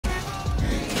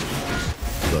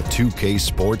the 2K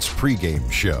Sports pregame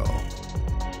show.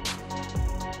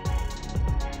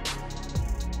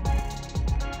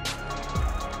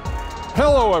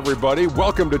 Hello, everybody.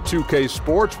 Welcome to 2K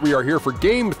Sports. We are here for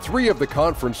Game 3 of the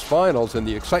conference finals, and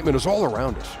the excitement is all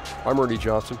around us. I'm Ernie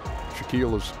Johnson.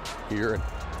 Shaquille is here, and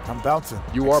I'm bouncing.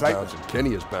 You are bouncing.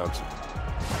 Kenny is bouncing.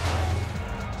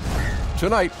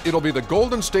 Tonight, it'll be the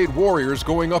Golden State Warriors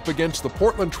going up against the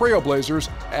Portland Trail Blazers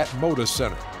at Moda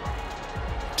Center.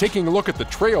 Taking a look at the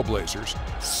Trail Blazers,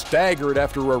 staggered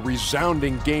after a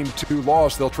resounding Game 2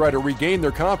 loss, they'll try to regain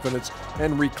their confidence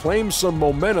and reclaim some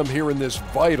momentum here in this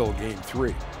vital Game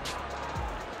 3.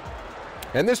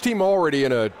 And this team already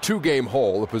in a two-game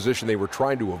hole, a position they were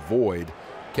trying to avoid.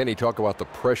 Kenny, talk about the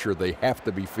pressure they have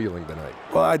to be feeling tonight.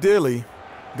 Well, ideally,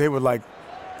 they would like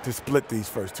to split these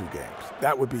first two games.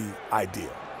 That would be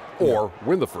ideal. Or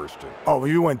win the first two. Oh,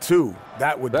 if you win two,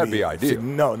 that'd be ideal.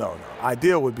 No.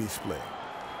 Ideal would be split.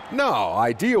 No,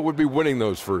 ideal would be winning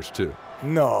those first two.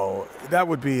 No, that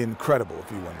would be incredible if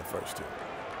you won the first two.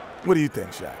 What do you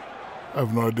think, Shaq? I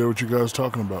have no idea what you guys are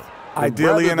talking about.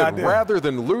 Rather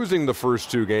than losing the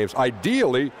first two games,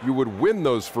 ideally you would win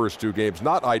those first two games.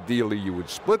 Not ideally you would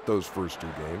split those first two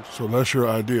games. So that's your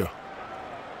idea.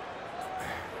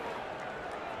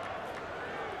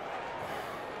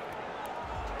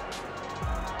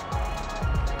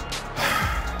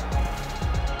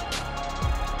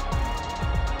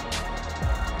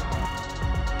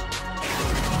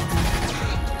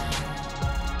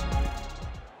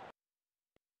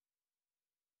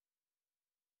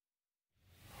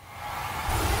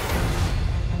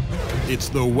 It's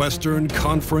the Western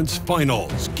Conference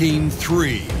Finals, Game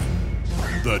 3.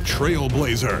 The Trail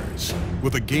Blazers,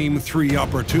 with a Game 3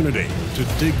 opportunity to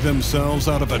dig themselves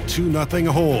out of a 2-0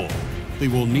 hole. They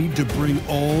will need to bring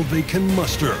all they can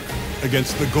muster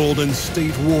against the Golden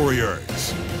State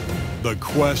Warriors. The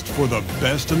quest for the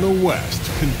best in the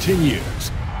West continues.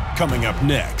 Coming up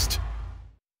next.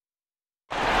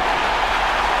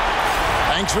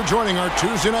 Thanks for joining our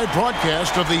Tuesday night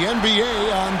broadcast of the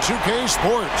NBA on 2K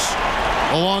Sports.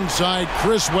 Alongside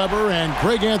Chris Webber and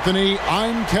Greg Anthony,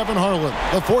 I'm Kevin Harlan,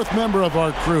 the fourth member of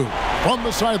our crew. From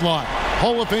the sideline,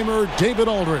 Hall of Famer David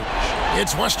Aldridge.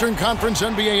 It's Western Conference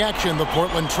NBA action. The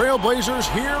Portland Trail Blazers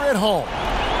here at home.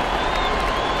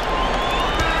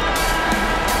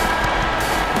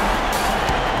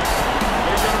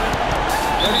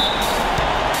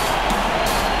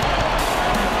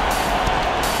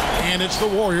 And it's the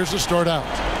Warriors to start out.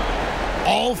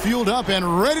 All fueled up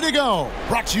and ready to go.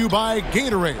 Brought to you by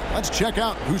Gatorade. Let's check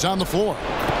out who's on the floor.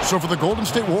 So for the Golden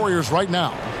State Warriors right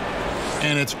now,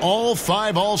 and it's all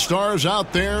 5 All-Stars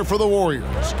out there for the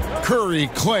Warriors. Curry,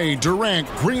 Clay, Durant,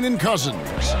 Green, and Cousins.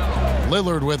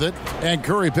 Lillard with it, and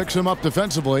Curry picks him up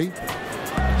defensively.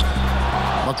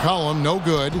 McCollum, no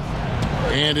good.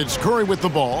 And it's Curry with the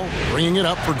ball, bringing it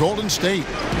up for Golden State.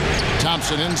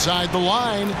 Thompson inside the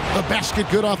line. The basket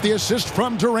good off the assist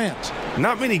from Durant.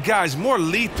 Not many guys more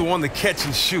lethal on the catch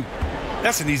and shoot.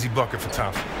 That's an easy bucket for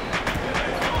Thompson.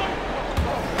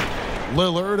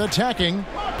 Lillard attacking.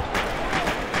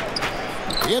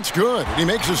 It's good. He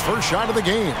makes his first shot of the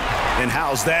game. And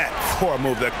how's that for a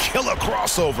move? The killer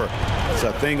crossover. It's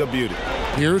a thing of beauty.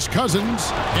 Here's Cousins,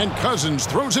 and Cousins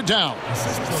throws it down.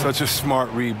 Such a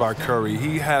smart read by Curry.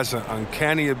 He has an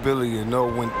uncanny ability to know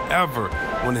whenever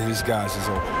one of his guys is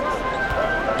open.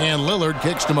 And Lillard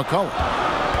kicks to McCollum.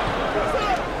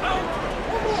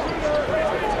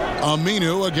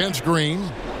 Aminu against Green.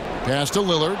 Pass to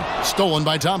Lillard. Stolen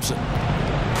by Thompson.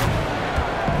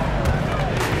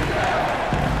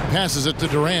 Passes it to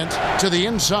Durant to the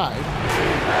inside.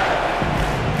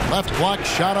 Left block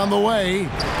shot on the way.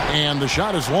 And the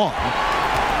shot is long.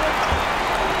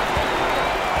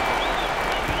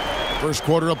 First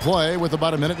quarter of play with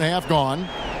about a minute and a half gone.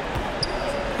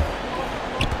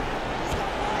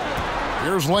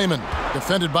 Here's Layman,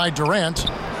 defended by Durant.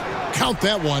 Count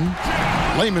that one.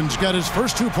 Layman's got his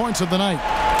first 2 points of the night.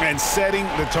 And setting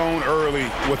the tone early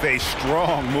with a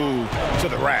strong move to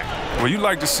the rack. Well, you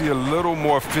like to see a little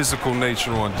more physical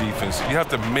nature on defense. You have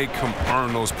to make him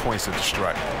earn those points at the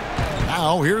stripe.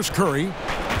 Now here's Curry.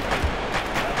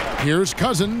 Here's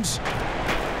Cousins.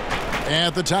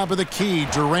 At the top of the key,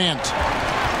 Durant.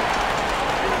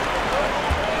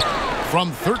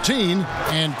 From 13,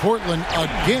 and Portland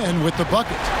again with the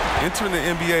bucket. Entering the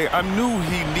NBA, I knew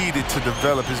he needed to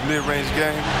develop his mid-range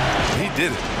game. He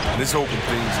did it. And this opened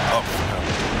things up for him.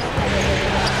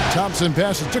 Thompson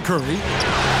passes to Curry.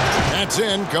 That's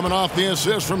in, coming off the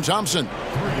assist from Thompson.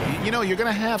 You know, you're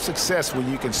going to have success when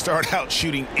you can start out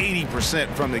shooting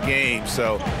 80% from the game.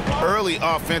 So early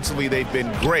offensively, they've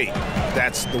been great.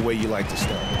 That's the way you like to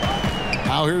start.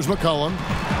 Now here's McCollum.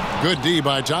 Good D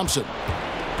by Thompson.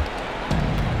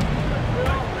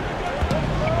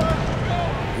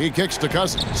 He kicks to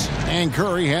Cousins, and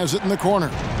Curry has it in the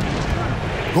corner.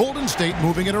 Golden State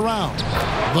moving it around.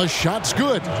 The shot's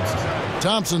good.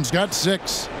 Thompson's got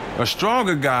 6. A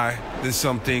stronger guy than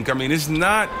some think. I mean, it's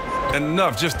not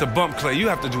enough just to bump Clay. You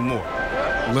have to do more.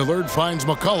 Lillard finds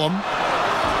McCollum.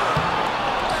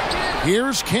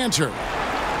 Here's Cantor.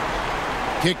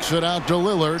 Kicks it out to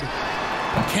Lillard.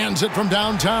 Cans it from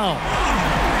downtown.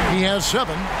 He has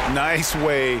 7. Nice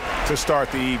way to start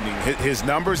the evening. His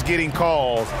numbers getting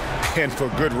called, and for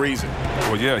good reason.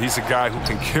 Well, yeah, he's a guy who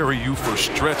can carry you for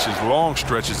stretches, long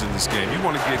stretches in this game. You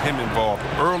want to get him involved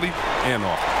early and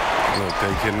often. Look,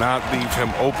 they cannot leave him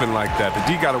open like that.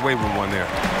 The D got away with one there.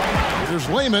 Here's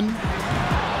Layman.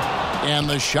 And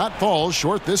the shot falls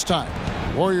short this time.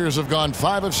 Warriors have gone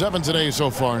 5 of 7 today so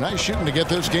far. Nice shooting to get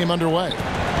this game underway.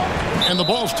 And the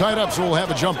ball's tied up, so we'll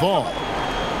have a jump ball.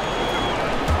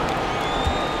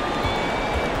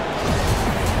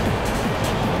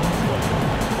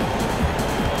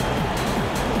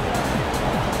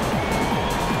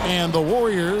 And the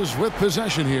Warriors with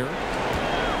possession here.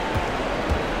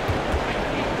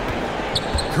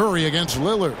 Curry against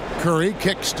Lillard. Curry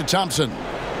kicks to Thompson.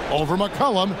 Over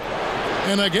McCollum.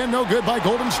 And again, no good by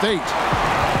Golden State.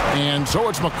 And so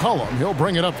it's McCollum. He'll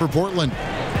bring it up for Portland.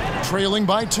 Trailing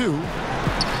by 2.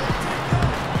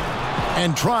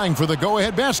 And trying for the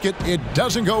go-ahead basket. It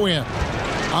doesn't go in.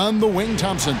 On the wing,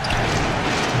 Thompson.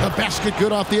 The basket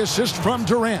good off the assist from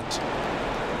Durant.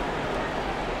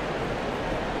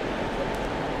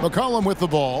 McCollum with the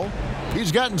ball.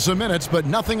 He's gotten some minutes, but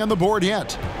nothing on the board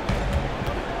yet.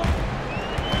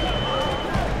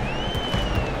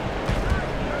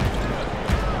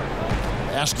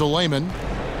 Pass to Layman.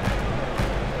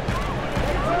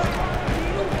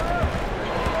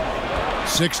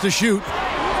 Six to shoot.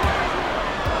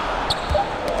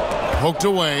 Poked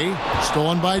away.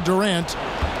 Stolen by Durant.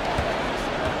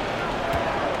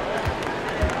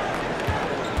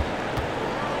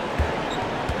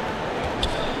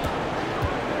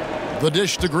 The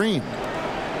dish to Green.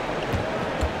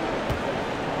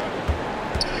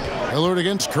 Lillard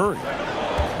against Curry.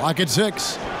 Clock at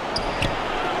 6.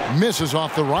 Misses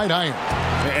off the right iron.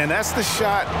 And that's the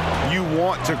shot you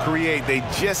want to create. They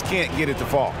just can't get it to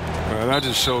fall. Well, that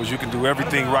just shows you can do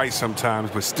everything right sometimes,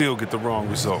 but still get the wrong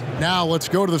result. Now let's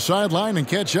go to the sideline and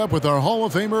catch up with our Hall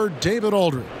of Famer, David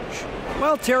Aldridge.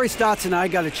 Well, Terry Stotts and I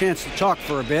got a chance to talk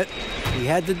for a bit. He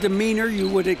had the demeanor you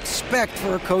would expect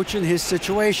for a coach in his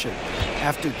situation.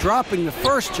 After dropping the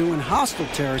first 2 in hostile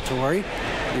territory,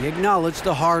 he acknowledged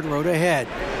the hard road ahead.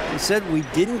 He said we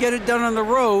didn't get it done on the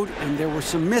road and there were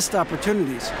some missed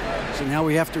opportunities. So now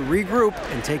we have to regroup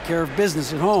and take care of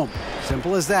business at home.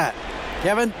 Simple as that.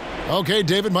 Kevin? Okay,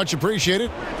 David, much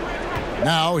appreciated.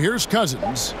 Now here's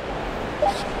Cousins.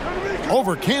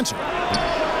 Over Cantor.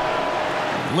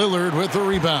 Lillard with the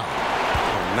rebound.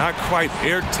 Not quite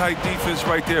airtight defense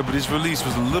right there, but his release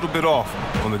was a little bit off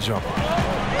on the jumper.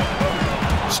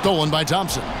 Stolen by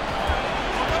Thompson.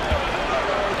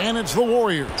 And it's the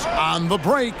Warriors on the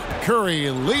break. Curry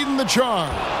leading the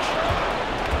charge.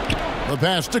 The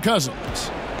pass to Cousins.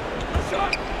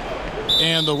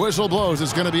 And the whistle blows.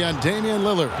 It's going to be on Damian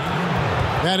Lillard.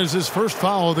 That is his first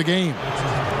foul of the game.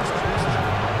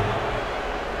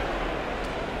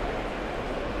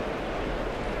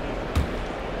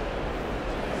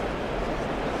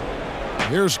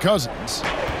 Here's Cousins.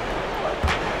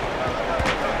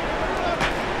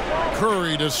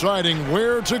 Curry deciding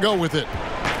where to go with it.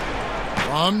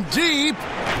 From deep.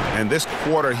 And this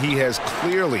quarter, he has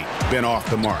clearly been off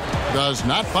the mark. Does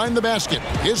not find the basket.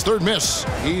 His third miss.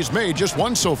 He's made just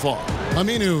 1 so far.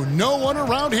 Aminu, no one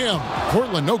around him.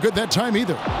 Portland, no good that time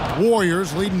either.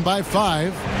 Warriors leading by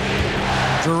 5.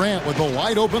 Durant with a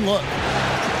wide open look.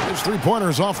 His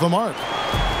 3-pointers off the mark.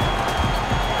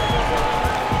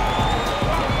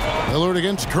 Lillard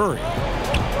against Curry.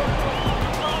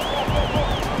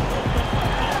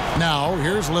 Now,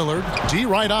 here's Lillard. D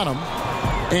right on him.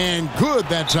 And good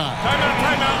that time.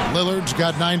 Timeout. Lillard's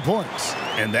got 9 points.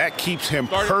 And that keeps him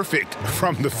perfect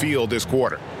from the field this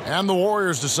quarter. And the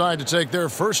Warriors decide to take their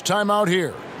first time out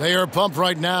here. They are pumped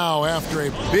right now after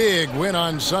a big win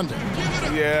on Sunday.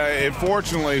 Yeah,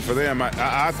 unfortunately for them,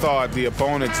 I thought the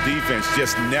opponent's defense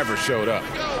just never showed up.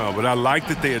 But I like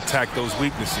that they attacked those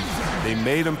weaknesses. They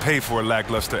made them pay for a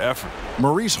lackluster effort.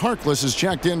 Maurice Harkless is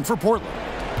checked in for Portland.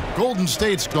 Golden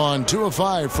State's gone 2 of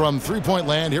 5 from three-point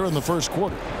land here in the first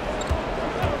quarter.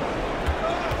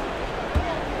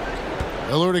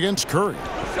 Lillard against Curry.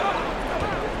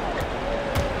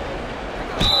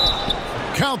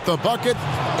 Count the bucket.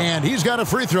 And he's got a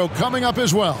free throw coming up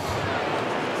as well.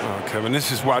 Oh, Kevin,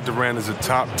 this is why Durant is a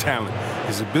top talent.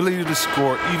 His ability to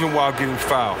score even while getting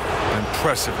fouled. An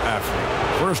impressive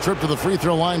athlete. First trip to the free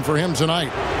throw line for him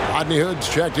tonight. Rodney Hood's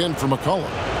checked in for McCullough.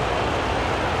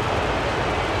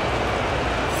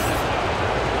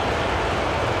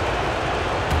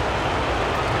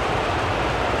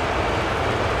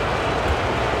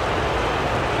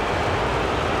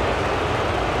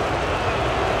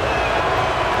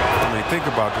 Think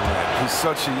about Durant. He's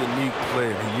such a unique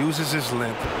player. He uses his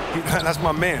length. That's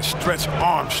my man, Stretch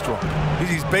Armstrong.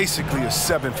 He's basically a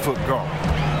 7-foot guard.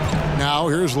 Now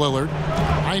here's Lillard.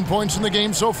 9 points in the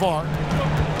game so far.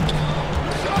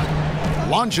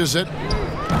 Launches it.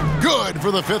 Good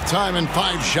for the 5th time in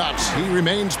 5 shots. He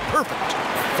remains perfect.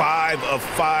 5 of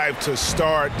 5 to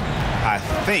start. I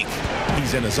think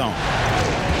he's in the zone.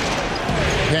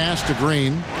 Pass to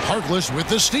Green. Harkless with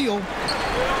the steal.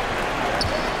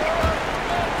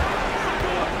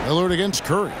 Lillard against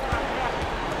Curry.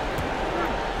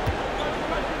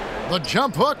 The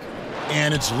jump hook,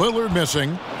 and it's Lillard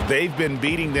missing. They've been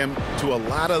beating them to a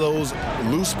lot of those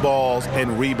loose balls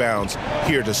and rebounds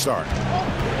here to start.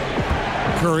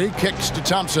 Curry kicks to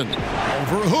Thompson.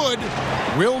 Over Hood.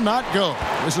 Will not go.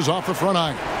 This is off the front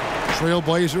iron.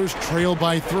 Trailblazers trail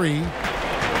by 3.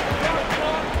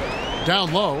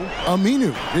 Down low,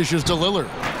 Aminu dishes to Lillard.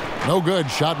 No good,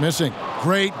 shot missing.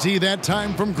 Great D that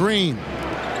time from Green.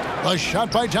 A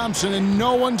shot by Thompson, and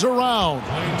no one's around.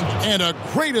 And a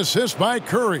great assist by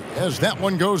Curry as that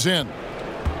one goes in.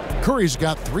 Curry's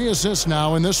got 3 assists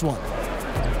now in this one.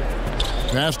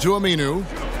 Pass to Aminu.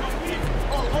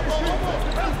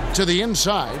 To the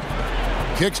inside.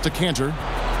 Kicks to Cantor.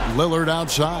 Lillard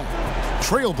outside.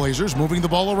 Trailblazers moving the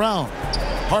ball around.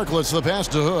 Harkless the pass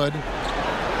to Hood.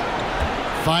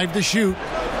 5 to shoot.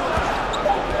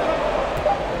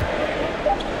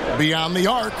 Beyond the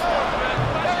arc.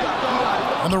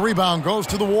 And the rebound goes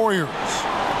to the Warriors.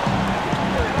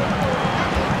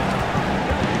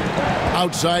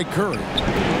 Outside Curry.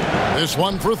 This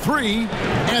one for 3.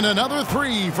 And another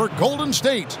 3 for Golden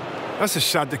State. That's a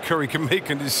shot that Curry can make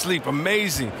in his sleep.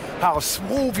 Amazing how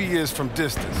smooth he is from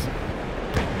distance.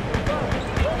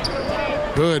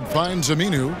 Hood finds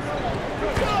Aminu.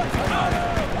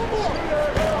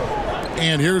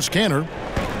 And here's Cantor.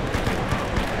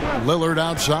 Lillard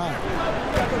outside.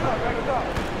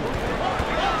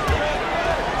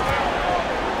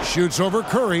 Shoots over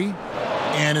Curry,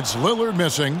 and it's Lillard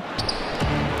missing.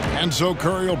 And so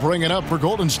Curry will bring it up for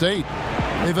Golden State.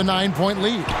 They have a 9-point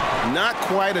lead. Not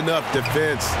quite enough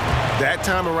defense that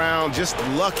time around. Just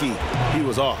lucky he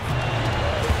was off.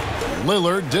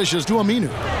 Lillard dishes to Aminu.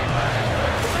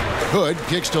 Hood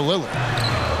kicks to Lillard.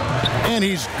 And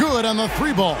he's good on the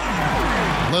 3-ball.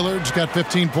 Lillard's got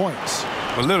 15 points.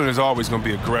 Well, Lillard is always going to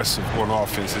be aggressive on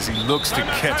offense as he looks to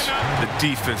catch the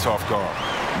defense off guard.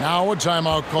 Now a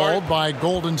timeout called by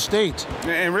Golden State.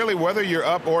 And really, whether you're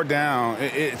up or down,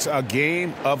 it's a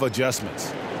game of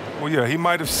adjustments. Well, yeah, he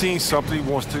might have seen something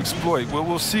he wants to exploit. Well,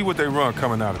 we'll see what they run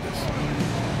coming out of this.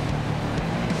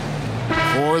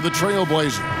 For the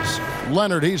Trailblazers,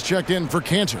 Leonard, he's checked in for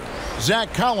Cantor.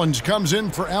 Zach Collins comes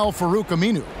in for Al-Farouq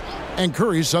Aminu. And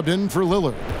Curry subbed in for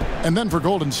Lillard. And then for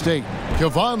Golden State,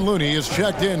 Kevon Looney is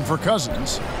checked in for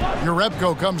Cousins.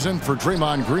 Jerebko comes in for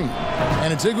Draymond Green.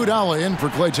 And it's Iguodala in for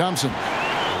Klay Thompson.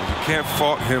 You can't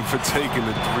fault him for taking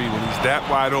the 3 when he's that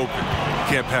wide open. You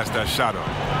can't pass that shot up.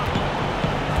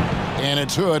 And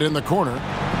it's Hood in the corner.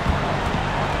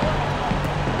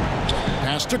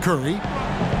 Pass to Curry.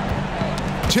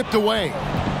 Tipped away.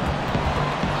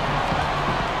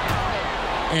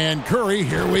 And Curry,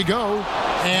 here we go.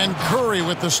 And Curry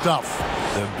with the stuff.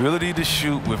 The ability to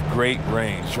shoot with great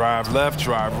range. Drive left,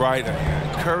 drive right.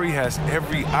 Curry has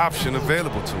every option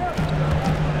available to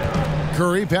him.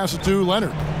 Curry passes to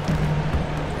Leonard.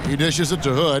 He dishes it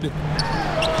to Hood.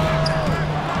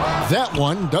 That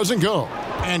one doesn't go.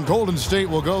 And Golden State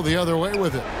will go the other way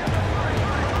with it.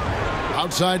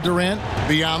 Outside Durant,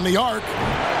 beyond the arc.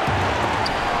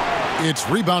 It's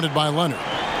rebounded by Leonard.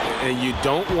 And you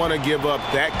don't want to give up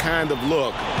that kind of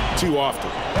look too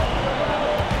often.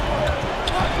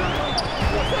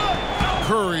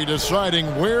 Curry deciding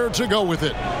where to go with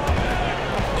it.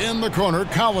 In the corner,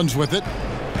 Collins with it.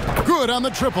 Good on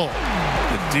the triple.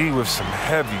 The D with some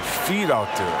heavy feet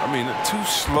out there. I mean, too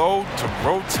slow to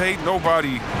rotate.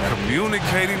 Nobody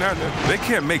communicating. They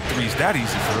can't make threes that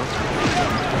easy for them.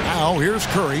 Now here's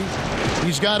Curry.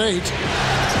 He's got 8.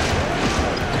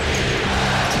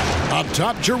 Up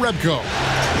top, Jerebko.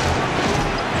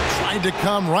 Tried to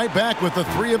come right back with the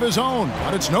 3 of his own,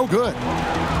 but it's no good.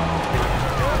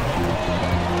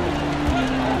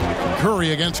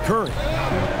 Curry against Curry.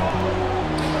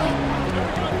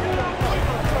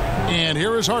 And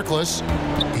here is Harkless.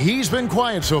 He's been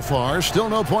quiet so far. Still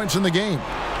no points in the game.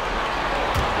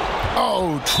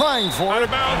 Oh, trying for it.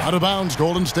 Out of bounds.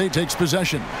 Golden State takes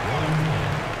possession.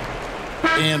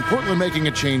 And Portland making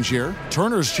a change here.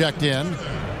 Turner's checked in.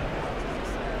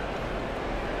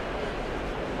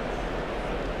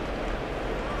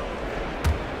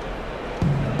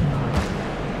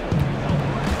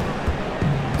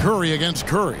 Curry against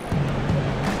Curry.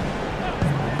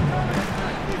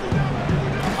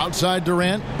 Outside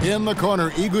Durant, in the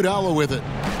corner, Iguodala with it.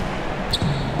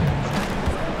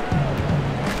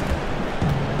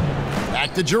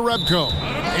 Back to Jerebko,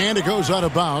 and it goes out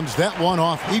of bounds. That one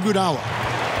off Iguodala.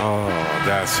 Oh,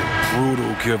 that's a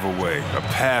brutal giveaway. A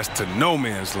pass to no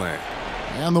man's land.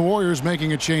 And the Warriors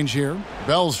making a change here.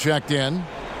 Bell's checked in.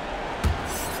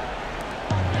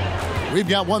 We've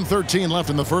got 1:13 left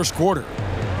in the first quarter.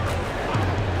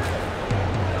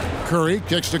 Curry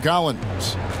kicks to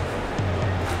Collins.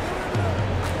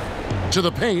 To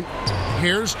the paint.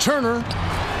 Here's Turner.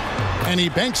 And he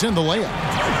banks in the layup.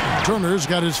 Turner's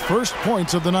got his first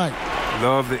points of the night.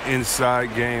 Love the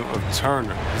inside game of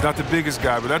Turner. He's not the biggest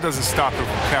guy, but that doesn't stop him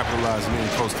from capitalizing in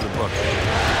close to the bucket.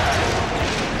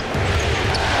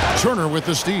 Turner with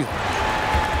the steal.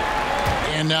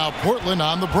 And now Portland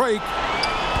on the break.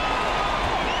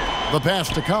 The pass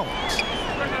to Collins.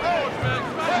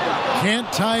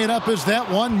 Can't tie it up as that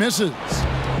one misses.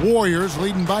 Warriors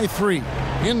leading by 3.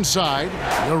 Inside,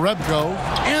 Jerebko,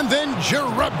 and then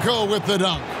Jerebko with the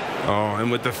dunk. Oh, and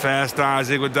with the fast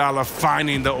eyes, Iguodala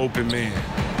finding the open man.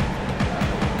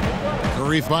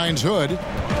 Curry finds Hood.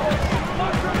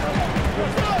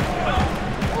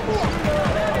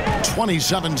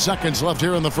 27 seconds left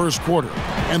here in the first quarter,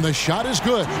 and the shot is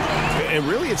good. And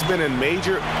really, it's been a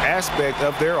major aspect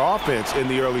of their offense in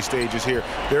the early stages here.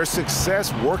 Their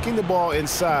success working the ball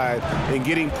inside and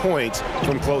getting points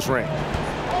from close range.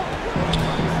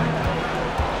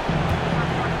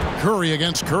 Curry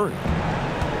against Curry.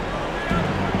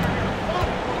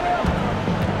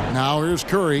 Now here's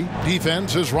Curry.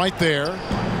 Defense is right there.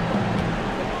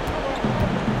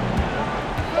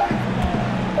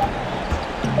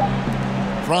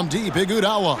 From deep,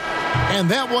 Iguodala. And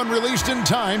that one released in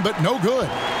time, but no good.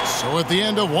 So at the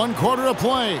end of 1 quarter of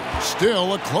play,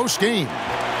 still a close game.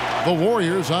 The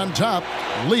Warriors on top,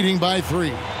 leading by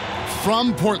 3.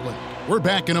 From Portland, we're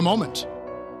back in a moment.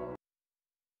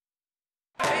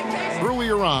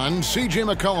 Earlier on, C.J.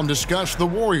 McCollum discussed the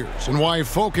Warriors and why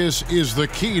focus is the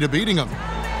key to beating them.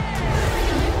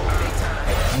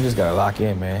 You just got to lock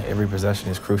in, man. Every possession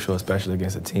is crucial, especially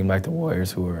against a team like the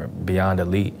Warriors who are beyond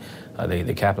elite.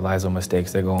 They capitalize on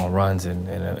mistakes. They go on runs in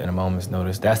a moment's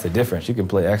notice. That's the difference. You can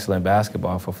play excellent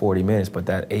basketball for 40 minutes, but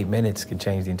that 8 minutes can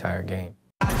change the entire game.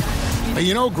 Hey,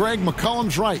 you know, Greg,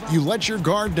 McCollum's right. You let your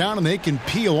guard down and they can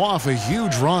peel off a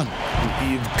huge run.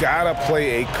 You've got to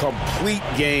play a complete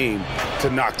game to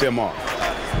knock them off.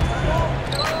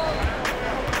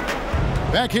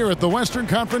 Back here at the Western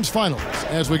Conference Finals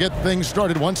as we get things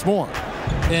started once more.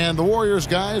 And the Warriors,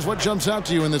 guys, what jumps out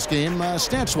to you in this game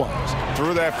stats-wise?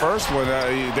 Through that first one,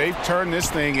 they've turned this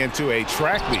thing into a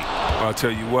track meet. Well, I'll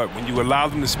tell you what, when you allow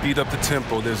them to speed up the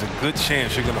tempo, there's a good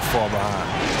chance you're going to fall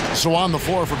behind. So on the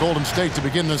floor for Golden State to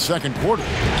begin the second quarter.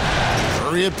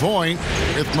 Curry at point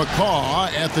with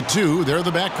McCaw at the 2. They're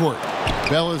the backcourt.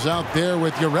 Bell is out there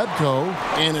with Jerebko,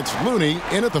 and it's Looney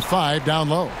in at the 5 down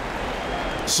low.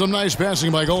 Some nice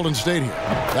passing by Golden State here.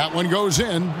 That one goes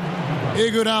in.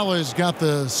 Iguodala's got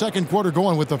the second quarter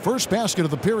going with the first basket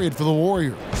of the period for the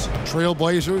Warriors.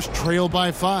 Trailblazers trail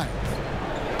by 5.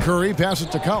 Curry passes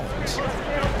to Collins.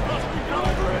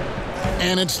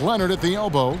 And it's Leonard at the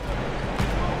elbow.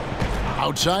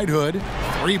 Outside Hood.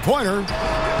 3-pointer.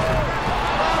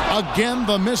 Again,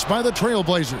 the miss by the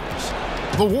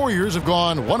Trailblazers. The Warriors have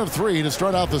gone 1 of 3 to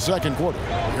start out the second quarter.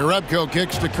 Jerebko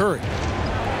kicks to Curry.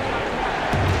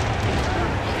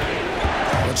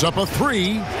 It's up a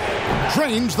 3.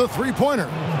 Drains the 3-pointer.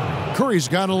 Curry's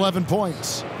got 11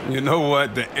 points. You know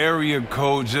what? The area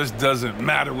code just doesn't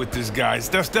matter with this guy.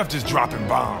 Steph just dropping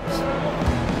bombs.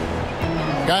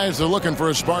 Guys are looking for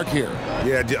a spark here.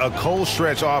 Yeah, a cold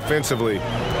stretch offensively,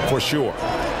 for sure.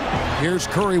 Here's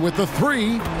Curry with the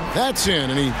 3. That's in,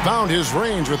 and he found his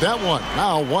range with that one.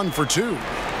 Now 1 for 2.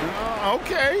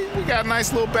 Okay, we got a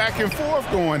nice little back and forth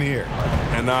going here.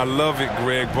 And I love it,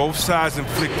 Greg. Both sides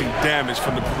inflicting damage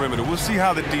from the perimeter. We'll see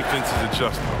how the defense is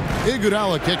adjusting.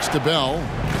 Iguodala kicks to Bell.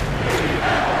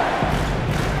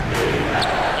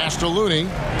 Pass to Looney.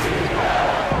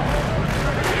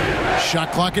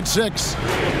 Shot clock at 6.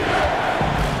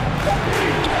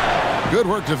 Good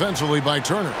work defensively by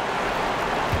Turner.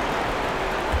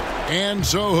 And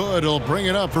so Hood will bring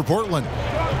it up for Portland.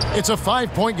 It's a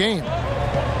 5-point game.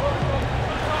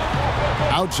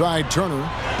 Outside Turner.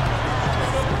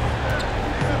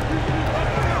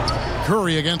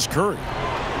 Curry against Curry.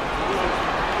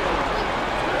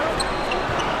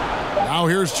 Now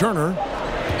here's Turner.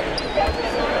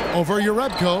 Over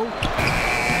Jerebko.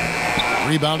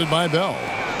 Rebounded by Bell.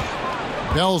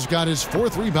 Bell's got his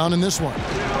 4th rebound in this one.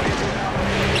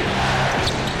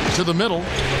 To the middle.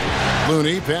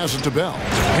 Looney passes to Bell.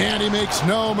 And he makes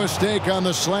no mistake on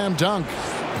the slam dunk.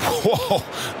 Whoa,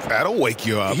 that'll wake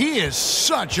you up. He is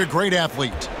such a great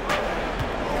athlete.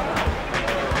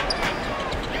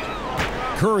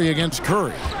 Curry against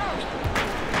Curry.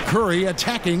 Curry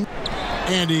attacking,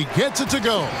 and he gets it to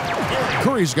go.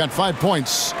 Curry's got 5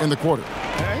 points in the quarter.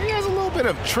 He has a little bit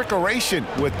of trickeration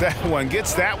with that one.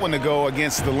 Gets that one to go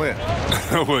against the limb.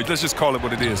 Well, let's just call it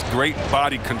what it is. Great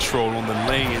body control on the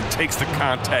lane and takes the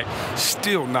contact,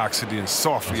 still knocks it in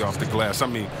softly off the glass. I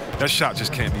mean, that shot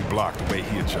just can't be blocked the way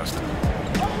he adjusted.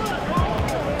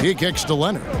 He kicks to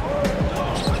Leonard.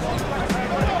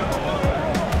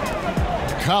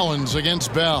 Collins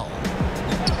against Bell.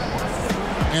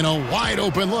 And a wide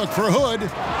open look for Hood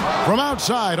from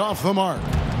outside off the mark.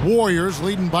 Warriors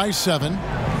leading by 7.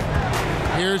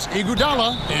 Here's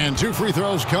Iguodala, and 2 free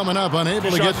throws coming up, unable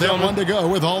to get that one to go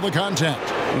with all the contact.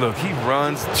 Look, he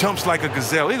runs, jumps like a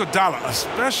gazelle. Iguodala, a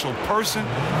special person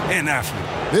and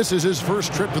athlete. This is his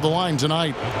first trip to the line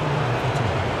tonight.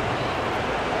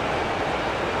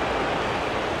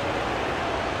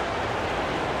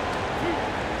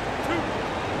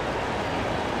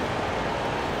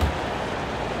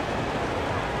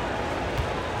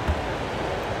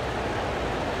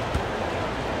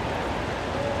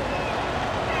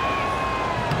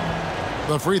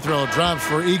 The free throw drops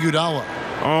for Iguodala.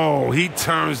 Oh, he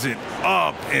turns it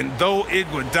up. And though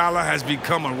Iguodala has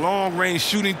become a long-range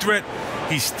shooting threat,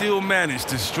 he still managed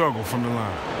to struggle from the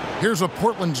line. Here's what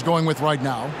Portland's going with right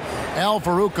now.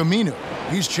 Al-Farouq Aminu.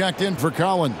 He's checked in for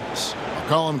Collins.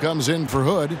 McCollum comes in for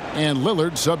Hood, and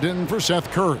Lillard subbed in for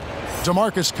Seth Curry.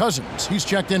 DeMarcus Cousins. He's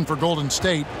checked in for Golden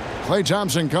State. Klay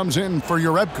Thompson comes in for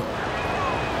Jerebko.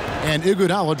 And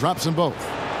Iguodala drops them both.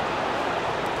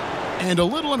 And a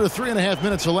little under 3.5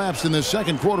 minutes elapsed in the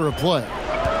second quarter of play.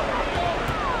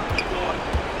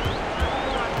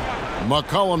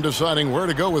 McCollum deciding where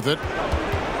to go with it.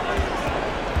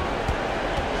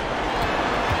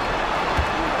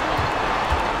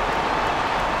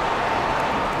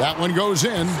 That one goes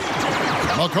in.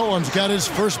 McCollum's got his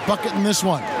first bucket in this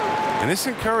one. And it's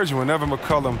encouraging whenever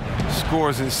McCollum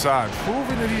scores inside,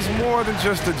 proving that he's more than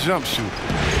just a jump shooter.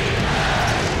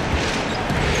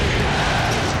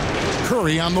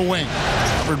 Curry on the wing.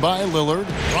 Covered by Lillard.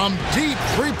 From deep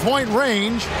three-point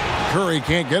range. Curry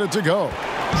can't get it to go.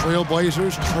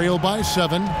 Trailblazers trail by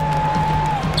 7.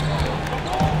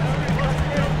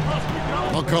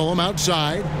 McCollum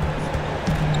outside.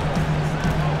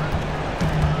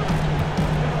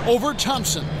 Over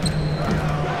Thompson.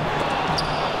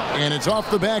 And it's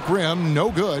off the back rim.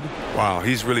 No good. Wow,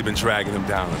 he's really been dragging him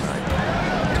down tonight.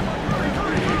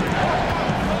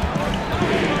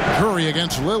 Curry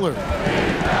against Lillard.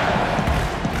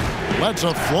 Lets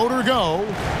a floater go.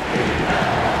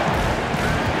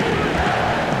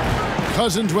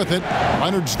 Cousins with it.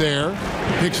 Leonard's there.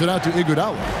 Kicks it out to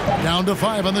Iguodala. Down to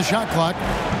 5 on the shot clock.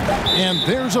 And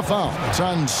there's a foul. It's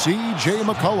on C.J.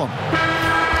 McCollum.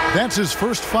 That's his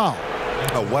first foul.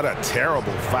 Oh, what a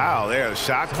terrible foul there. The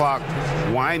shot clock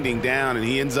winding down, and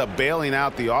he ends up bailing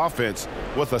out the offense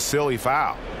with a silly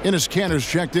foul. Enes Kanter's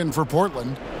checked in for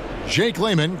Portland. Jake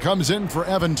Layman comes in for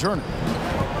Evan Turner.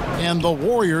 And the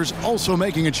Warriors also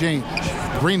making a change.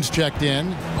 Green's checked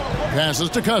in.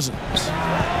 Passes to Cousins.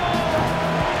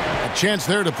 A chance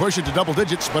there to push it to double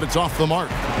digits, but it's off the mark.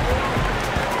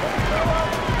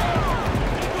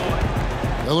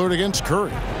 Lillard against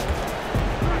Curry.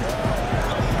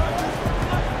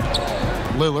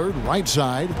 Lillard, right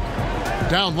side.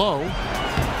 Down low.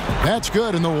 That's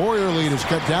good, and the Warrior lead is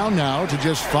cut down now to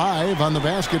just 5 on the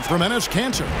basket from Enes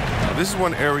Kanter. This is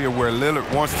one area where Lillard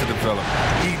wants to develop.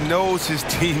 He knows his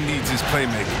team needs his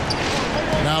playmaking.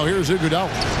 Now here's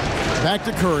Iguodala. Back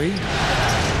to Curry.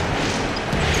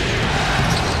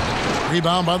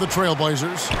 Rebound by the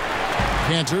Trailblazers.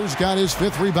 Kanter's got his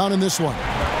 5th rebound in this one.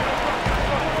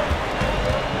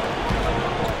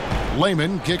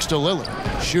 Layman kicks to Lillard.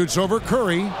 Shoots over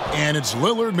Curry, and it's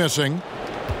Lillard missing.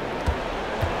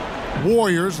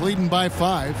 Warriors leading by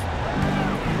 5.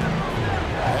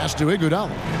 Pass to Iguodala.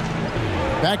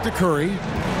 Back to Curry.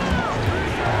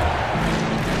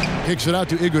 Kicks it out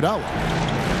to Iguodala.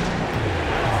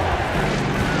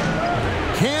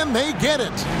 Can and they get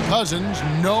it. Cousins,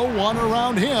 no one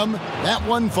around him. That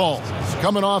one falls.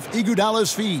 Coming off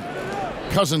Iguodala's feed.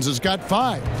 Cousins has got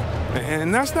 5.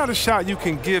 And that's not a shot you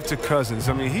can give to Cousins.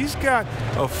 I mean, he's got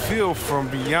a feel from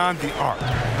beyond the arc.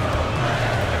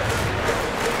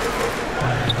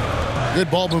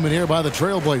 Good ball movement here by the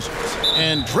Trailblazers.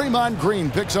 And Draymond Green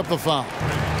picks up the foul.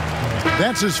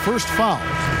 That's his first foul.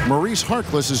 Maurice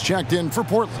Harkless is checked in for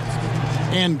Portland.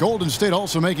 And Golden State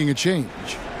also making a change.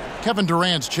 Kevin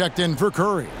Durant's checked in for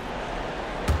Curry.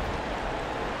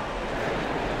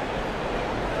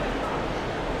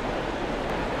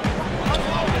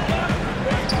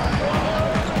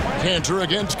 Kanter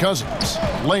against Cousins.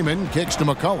 Layman kicks to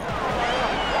McCollum.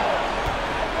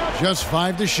 Just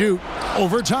 5 to shoot.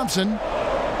 Over Thompson.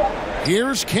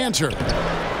 Here's Kanter.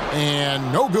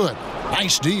 And no good.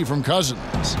 Nice D from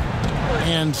Cousins.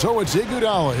 And so it's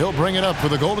Iguodala. He'll bring it up for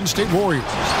the Golden State Warriors.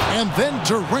 And then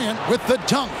Durant with the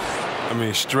dunk. I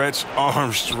mean, Stretch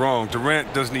Armstrong.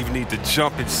 Durant doesn't even need to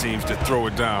jump, it seems, to throw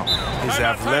it down. His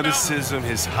athleticism,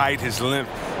 his height, his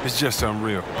length is just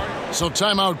unreal. So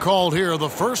timeout called here, the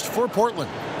first for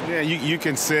Portland. Yeah, you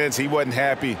can sense he wasn't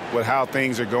happy with how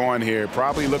things are going here.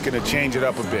 Probably looking to change it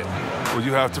up a bit. Well,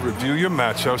 you have to review your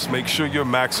matchups, make sure you're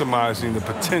maximizing the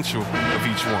potential of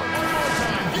each one.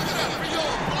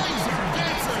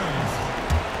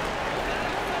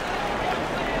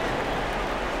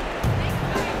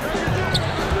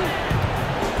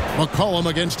 McCollum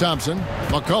against Thompson.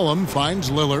 McCollum finds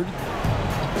Lillard.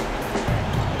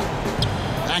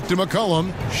 Back to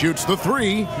McCollum. Shoots the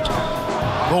 3.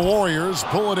 The Warriors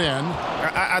pull it in.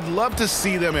 I'd love to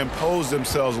see them impose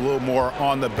themselves a little more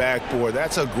on the backboard.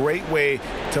 That's a great way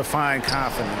to find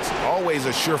confidence. Always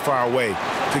a surefire way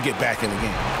to get back in the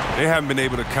game. They haven't been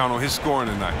able to count on his scoring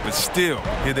tonight, but still,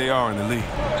 here they are in the lead.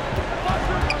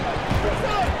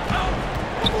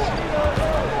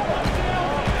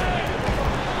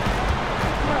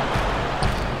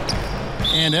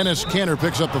 And Enes Kanter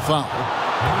picks up the foul.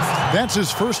 That's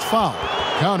his first foul.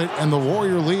 Count it, and the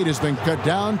Warrior lead has been cut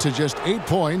down to just 8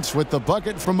 points with the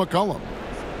bucket from McCollum.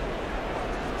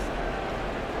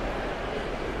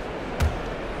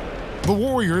 The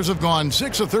Warriors have gone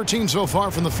 6 of 13 so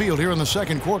far from the field here in the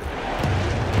second quarter.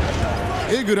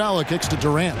 Iguodala kicks to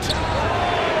Durant.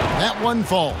 That one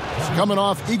falls, coming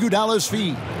off Iguodala's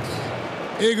feed.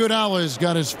 Iguodala's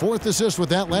got his 4th assist with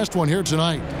that last one here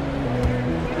tonight.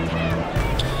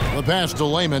 The pass to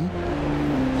Layman.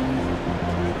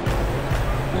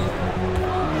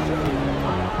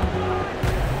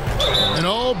 And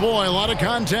oh boy, a lot of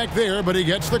contact there, but he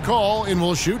gets the call and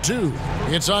will shoot 2.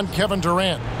 It's on Kevin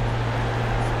Durant.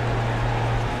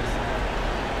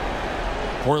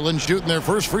 Portland shooting their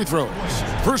first free throws.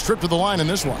 First trip to the line in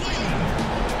this one.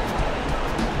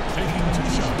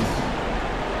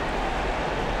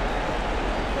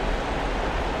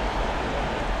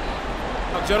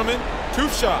 Now, gentlemen, 2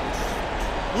 shots.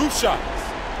 Move shots.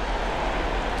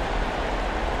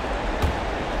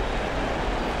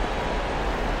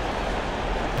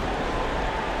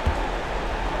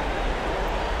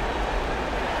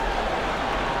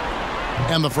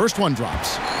 And the first one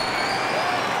drops.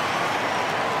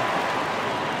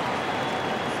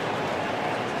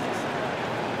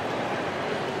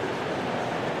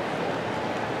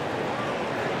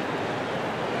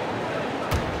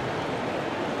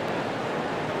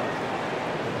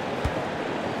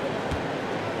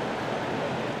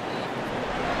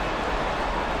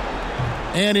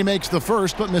 And he makes the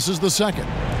first, but misses the second.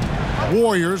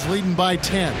 Warriors leading by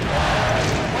 10.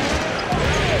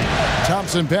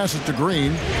 Thompson passes to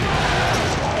Green.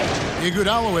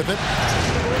 Iguodala with it.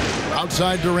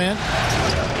 Outside Durant.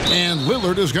 And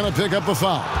Lillard is going to pick up the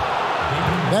foul.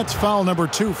 That's foul number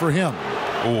 2 for him.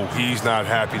 Oh, he's not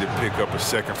happy to pick up a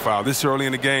second foul. This early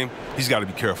in the game, he's got to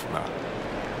be careful now.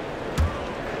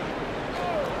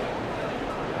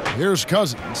 Here's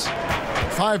Cousins.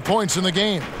 5 points in the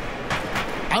game.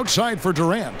 Outside for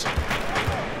Durant.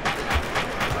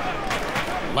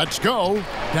 Let's go.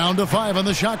 Down to 5 on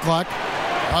the shot clock.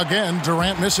 Again,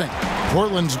 Durant missing.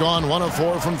 Portland's gone 1 of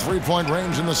 4 from 3-point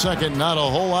range in the second. Not a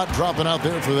whole lot dropping out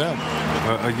there for them.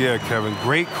 Yeah, Kevin,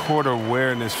 great court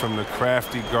awareness from the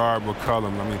crafty guard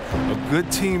McCollum. I mean, a good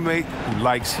teammate who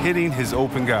likes hitting his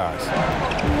open guys.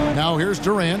 Now here's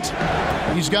Durant.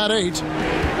 He's got 8.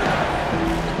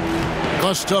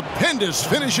 A stupendous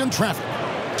finish in traffic.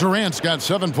 Durant's got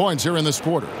 7 points here in this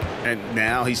quarter. And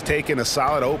now he's taken a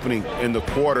solid opening in the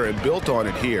quarter and built on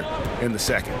it here in the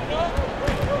second.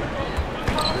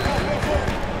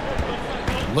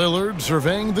 Lillard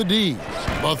surveying the D.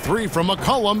 A 3 from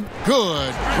McCollum.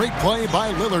 Good. Great play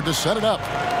by Lillard to set it up.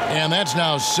 And that's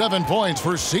now 7 points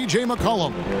for C.J.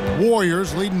 McCollum.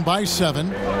 Warriors leading by 7.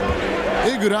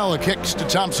 Iguodala kicks to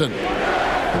Thompson.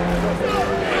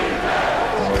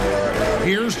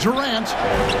 Here's Durant.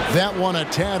 That one a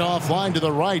tad offline to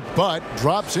the right, but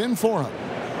drops in for him.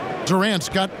 Durant's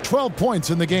got 12 points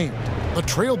in the game. The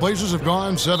Trailblazers have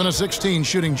gone 7 of 16,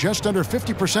 shooting just under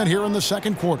 50% here in the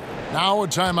second quarter. Now a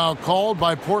timeout called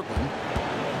by Portland.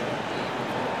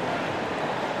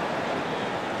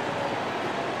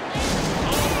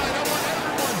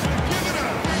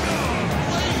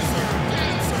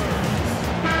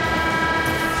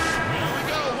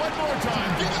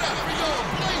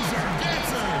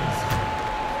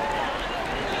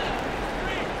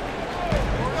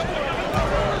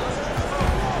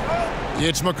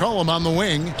 It's McCollum on the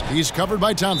wing. He's covered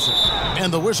by Thompson.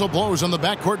 And the whistle blows on the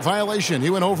backcourt violation. He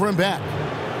went over and back.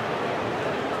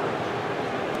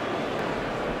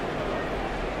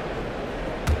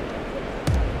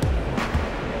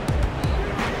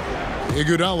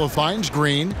 Iguodala finds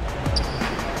Green.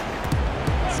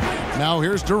 Now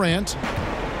here's Durant.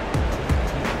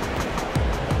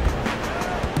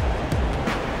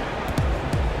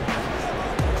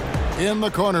 In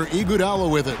the corner,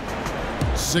 Iguodala with it.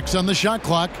 6 on the shot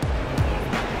clock.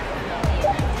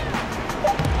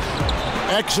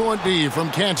 Excellent D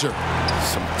from Cantor.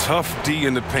 Some tough D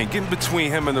in the paint. Getting between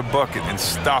him and the bucket and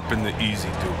stopping the easy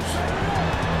deuce.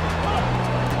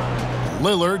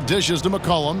 Lillard dishes to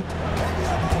McCollum.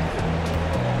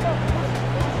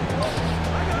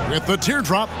 With the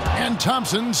teardrop, and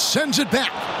Thompson sends it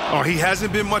back. Oh, he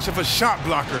hasn't been much of a shot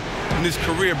blocker in his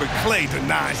career, but Clay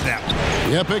denies that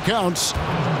one. Yep, it counts.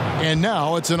 And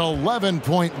now it's an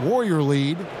 11-point Warrior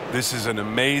lead. This is an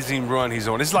amazing run he's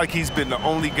on. It's like he's been the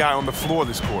only guy on the floor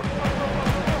this quarter.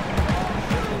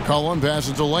 McCollum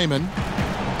passes to Layman.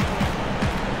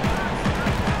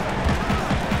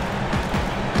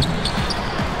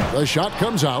 The shot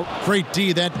comes out. Great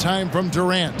D that time from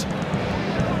Durant.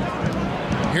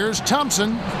 Here's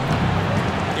Thompson.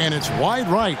 And it's wide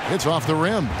right. It's off the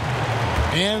rim.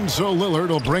 And so Lillard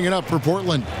will bring it up for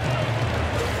Portland.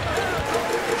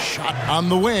 Shot on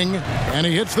the wing. And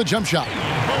he hits the jump shot.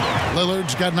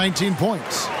 Lillard's got 19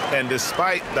 points. And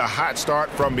despite the hot start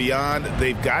from beyond,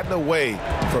 they've gotten away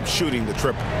from shooting the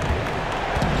triple.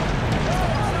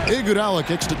 Iguodala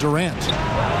kicks to Durant.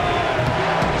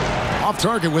 Off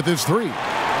target with his three.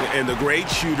 And the great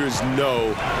shooters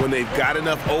know when they've got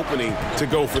enough opening to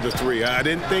go for the three. I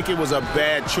didn't think it was a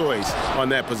bad choice on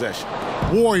that possession.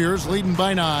 Warriors leading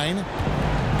by 9.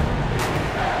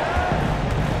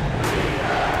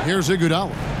 Here's Iguodala.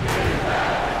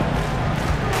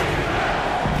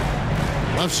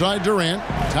 Left side Durant.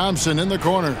 Thompson in the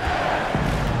corner.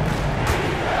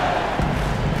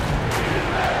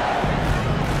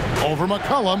 Over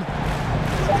McCollum.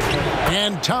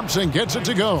 And Thompson gets it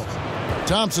to go.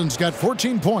 Thompson's got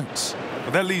 14 points.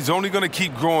 Well, that lead's only going to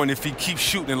keep growing if he keeps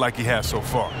shooting like he has so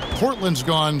far. Portland's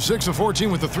gone 6 of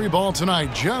 14 with the 3-ball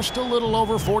tonight. Just a little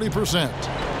over 40%.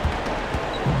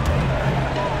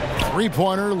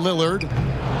 Three-pointer, Lillard.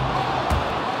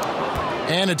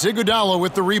 And it's Iguodala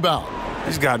with the rebound.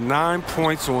 He's got 9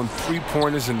 points on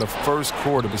 3-pointers in the first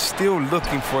quarter, but still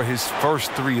looking for his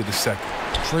first 3 of the second.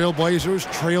 Trailblazers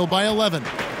trail by 11.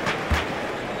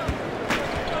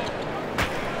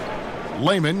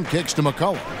 Layman kicks to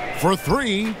McCollum for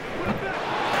 3.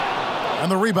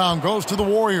 And the rebound goes to the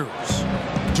Warriors.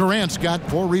 Durant's got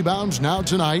 4 rebounds now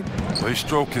tonight. Well, his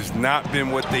stroke has not been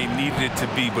what they needed it to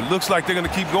be, but looks like they're going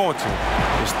to keep going to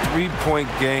him. His 3-point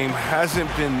game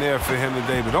hasn't been there for him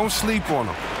today, but don't sleep on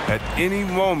him. At any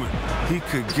moment, he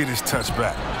could get his touch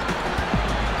back.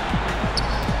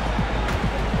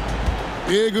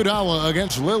 Iguodala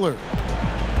against Lillard.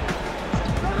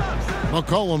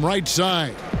 McCollum right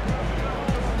side.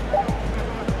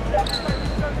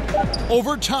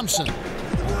 Over Thompson.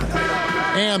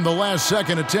 And the last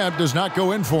second attempt does not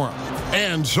go in for him.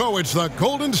 And so it's the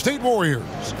Golden State Warriors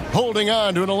holding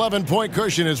on to an 11-point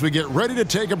cushion as we get ready to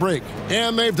take a break.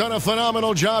 And they've done a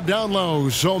phenomenal job down low,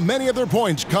 so many of their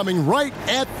points coming right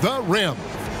at the rim.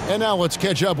 And now let's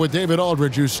catch up with David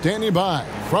Aldridge, who's standing by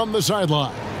from the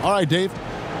sideline. All right, Dave.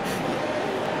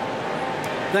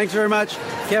 Thanks very much.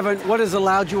 Kevin, what has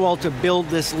allowed you all to build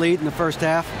this lead in the first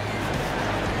half?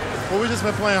 Well, we've just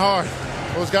been playing hard.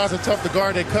 Those guys are tough to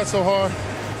guard. They cut so hard.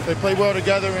 They play well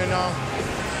together, and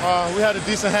we had a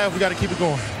decent half. We got to keep it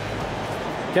going.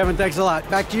 Kevin, thanks a lot.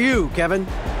 Back to you, Kevin.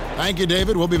 Thank you,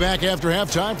 David. We'll be back after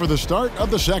halftime for the start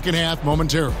of the second half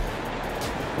momentarily.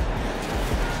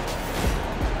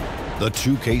 The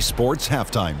 2K Sports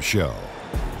Halftime Show.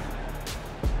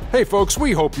 Hey folks,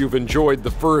 we hope you've enjoyed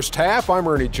the first half. I'm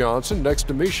Ernie Johnson. Next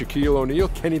to me, Shaquille O'Neal,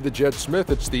 Kenny the Jet Smith.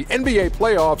 It's the NBA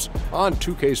playoffs on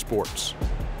 2K Sports.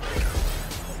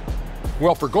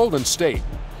 Well, for Golden State,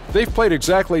 they've played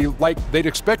exactly like they'd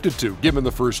expected to, given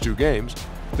the first two games.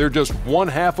 They're just one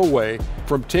half away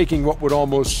from taking what would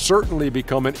almost certainly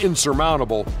become an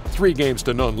insurmountable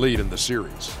 3-0 lead in the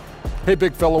series. Hey,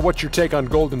 big fella, what's your take on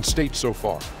Golden State so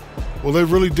far? Well, they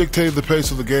really dictated the pace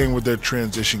of the game with their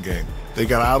transition game. They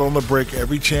got out on the break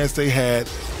every chance they had,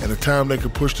 and the time they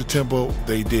could push the tempo,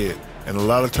 they did. And a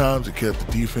lot of times it kept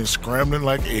the defense scrambling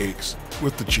like eggs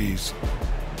with the cheese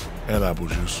and apple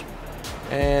juice.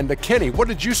 And Kenny, what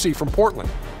did you see from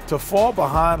Portland? To fall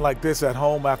behind like this at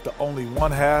home after only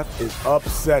one half is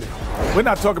upsetting. We're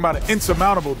not talking about an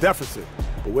insurmountable deficit,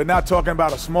 but we're not talking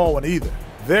about a small one either.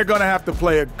 They're going to have to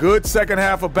play a good second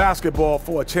half of basketball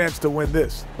for a chance to win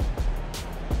this.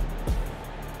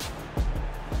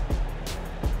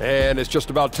 And it's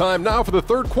just about time now for the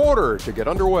third quarter to get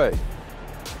underway.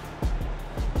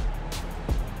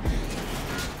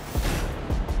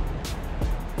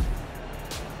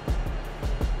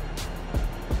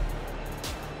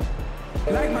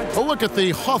 A look at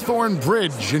the Hawthorne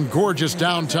Bridge in gorgeous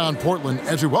downtown Portland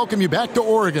as we welcome you back to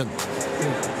Oregon.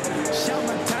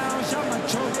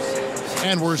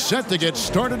 And we're set to get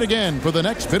started again for the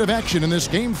next bit of action in this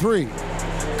Game 3.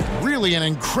 Really an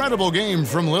incredible game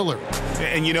from Lillard.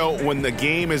 And you know, when the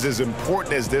game is as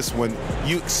important as this one,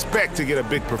 you expect to get a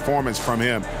big performance from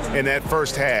him. In that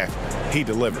first half, he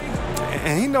delivered.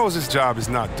 And he knows his job is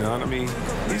not done. I mean,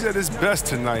 he's at his best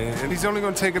tonight, and he's only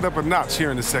going to take it up a notch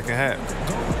here in the second half.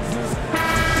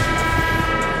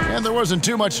 And there wasn't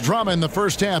too much drama in the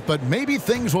first half, but maybe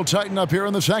things will tighten up here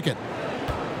in the second.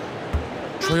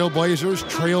 Trailblazers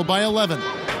trail by 11.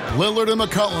 Lillard and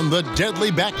McCollum, the deadly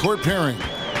backcourt pairing.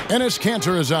 Enes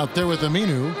Kanter is out there with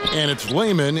Aminu, and it's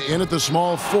Layman in at the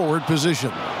small forward position.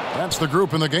 That's the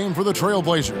group in the game for the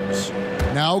Trailblazers.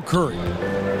 Now Curry,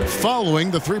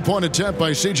 following the three-point attempt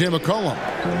by C.J. McCollum.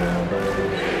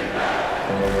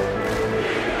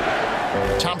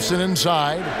 Thompson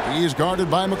inside. He's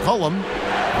guarded by McCollum.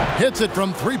 Hits it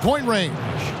from three-point range.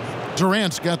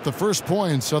 Durant's got the first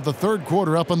points of the third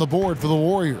quarter up on the board for the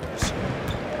Warriors.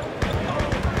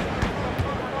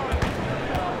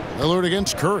 Lillard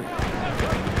against Curry.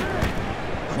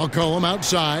 McCollum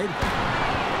outside.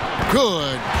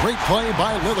 Good. Great play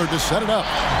by Lillard to set it up.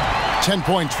 10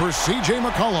 points for C.J.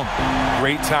 McCollum.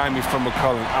 Great timing from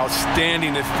McCollum.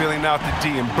 Outstanding at filling out the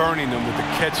D and burning them with the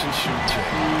catch and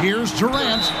shoot. Here's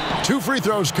Durant. 2 free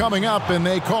throws coming up, and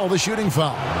they call the shooting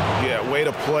foul. Yeah, way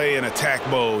to play in attack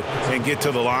mode and get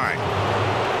to the line.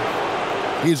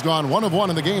 He's gone 1 of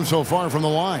 1 in the game so far from the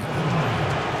line.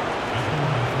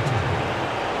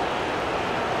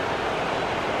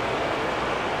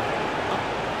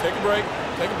 Take a break.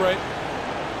 Take a break.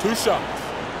 2 shots.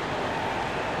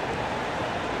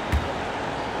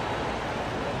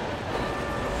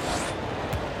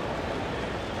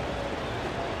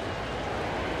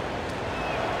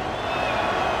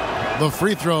 The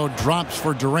free throw drops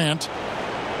for Durant.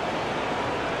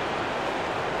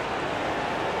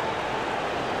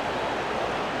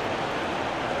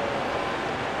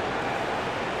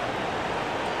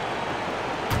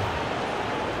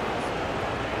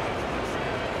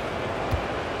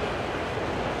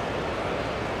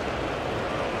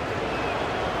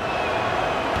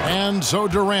 And so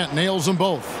Durant nails them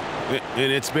both.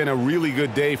 And it's been a really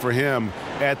good day for him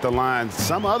at the line.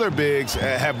 Some other bigs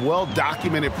have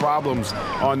well-documented problems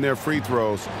on their free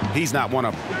throws. He's not one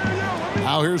of them.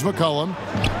 Now here's McCollum.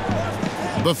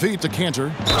 The feed to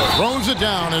Kanter. Throws it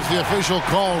down as the official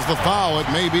calls the foul. It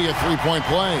may be a three-point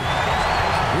play.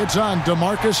 It's on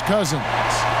DeMarcus Cousins.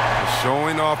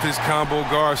 Showing off his combo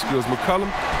guard skills.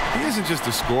 McCollum, he isn't just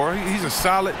a scorer. He's a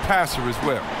solid passer as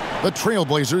well. The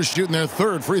Trailblazers shooting their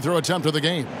third free throw attempt of the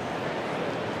game.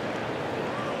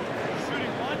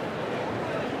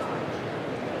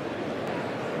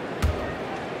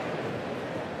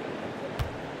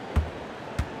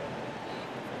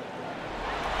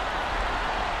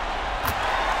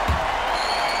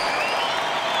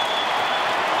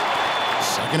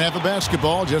 Second half of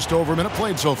basketball, just over a minute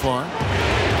played so far.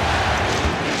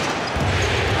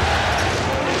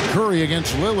 Curry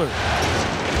against Lillard.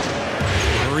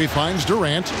 Curry finds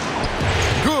Durant.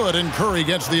 Good, and Curry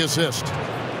gets the assist.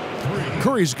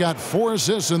 Curry's got 4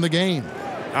 assists in the game.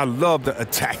 I love the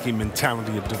attacking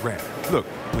mentality of Durant. Look,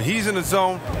 when he's in the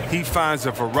zone, he finds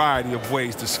a variety of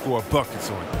ways to score buckets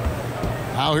on you.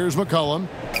 Now here's McCollum.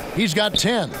 He's got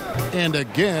 10. And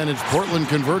again, it's Portland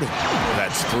converting.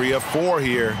 That's 3 of 4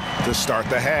 here to start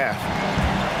the half.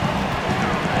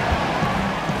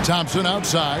 Thompson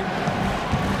outside.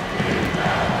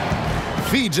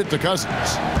 Feeds it to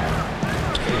Cousins.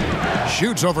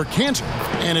 Shoots over Cantor,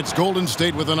 and it's Golden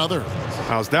State with another.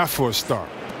 How's that for a start?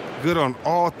 Good on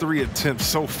all 3 attempts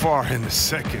so far in the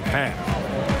second half.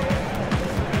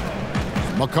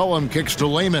 McCollum kicks to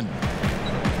Layman.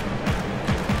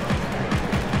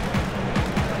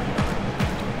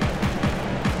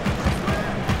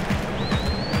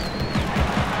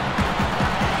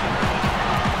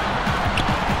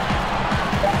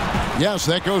 Yes,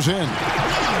 that goes in.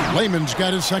 Layman's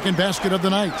got his second basket of the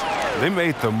night. They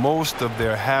made the most of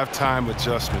their halftime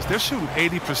adjustments. They're shooting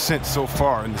 80% so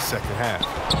far in the second half.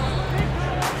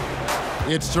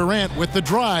 It's Durant with the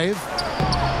drive.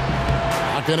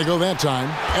 Not going to go that time.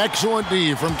 Excellent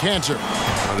D from Cantor.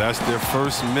 Well, that's their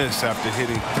first miss after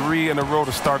hitting 3 in a row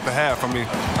to start the half. I mean,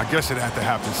 I guess it had to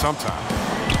happen sometime.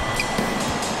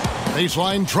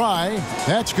 Baseline try.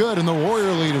 That's good, and the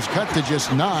Warrior lead is cut to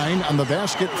just 9 on the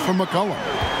basket from McCollum.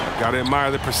 Got to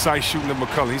admire the precise shooting of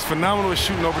McCollum. He's phenomenal at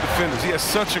shooting over defenders. He has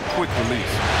such a quick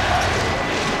release.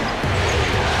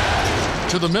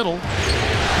 To the middle.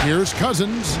 Here's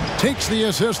Cousins. Takes the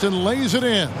assist and lays it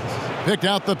in. Picked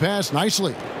out the pass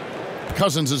nicely.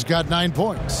 Cousins has got 9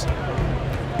 points.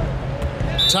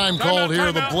 Time called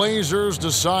here. The Blazers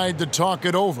decide to talk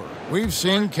it over. We've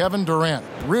seen Kevin Durant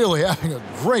really having a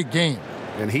great game.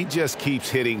 And he just keeps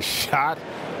hitting shot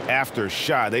after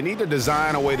shot. They need to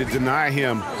design a way to deny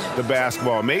him the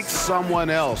basketball. Make someone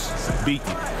else beat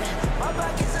you.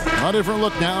 A different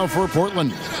look now for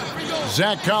Portland.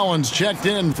 Zach Collins checked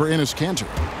in for Enes Kanter.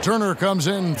 Turner comes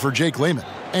in for Jake Layman.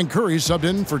 And Curry subbed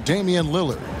in for Damian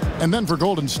Lillard. And then for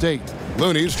Golden State,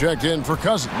 Looney's checked in for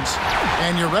Cousins.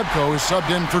 And Jerebko is subbed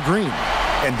in for Green.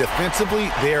 And defensively,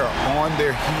 they are on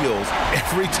their heels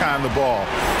every time the ball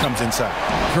comes inside.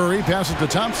 Curry passes to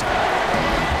Thompson.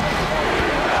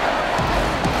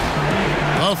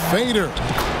 A fader.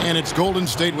 And it's Golden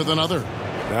State with another.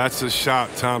 That's a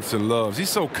shot Thompson loves. He's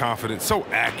so confident, so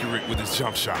accurate with his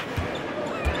jump shot.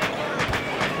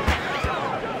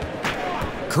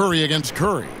 Curry against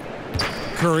Curry.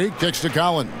 Curry kicks to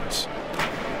Collins.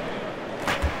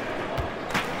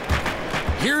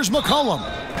 Here's McCollum.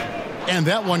 And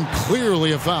that one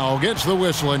clearly a foul. Gets the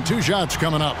whistle and 2 shots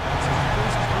coming up.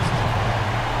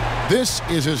 This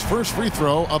is his first free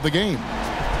throw of the game.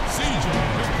 CJ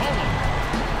McCollum.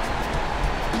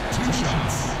 2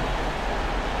 shots.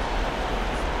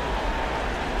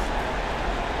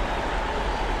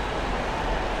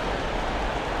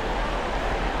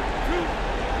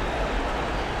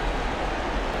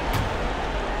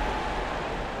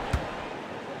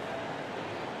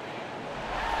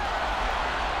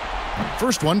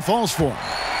 First one falls for him.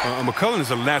 McCollum is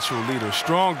a natural leader, a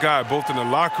strong guy both in the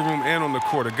locker room and on the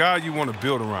court, a guy you want to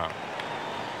build around.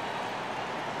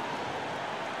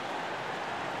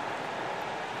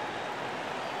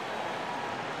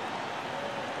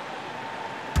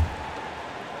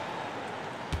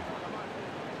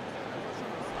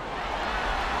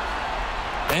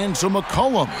 And so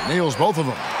McCollum nails both of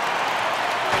them.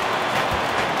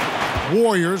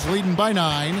 Warriors leading by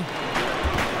 9.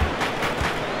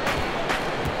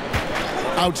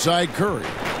 Outside Curry.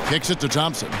 Kicks it to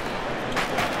Thompson.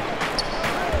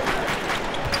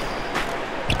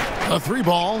 A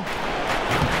 3-ball.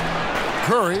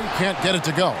 Curry can't get it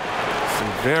to go.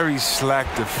 Some very slack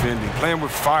defending. Playing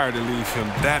with fire to leave him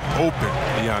that open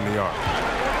beyond the arc.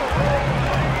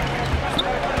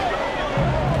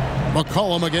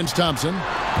 McCollum against Thompson.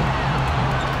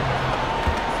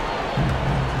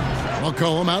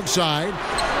 McCollum outside.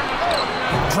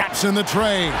 Drops in the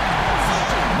tray.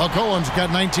 McCollum's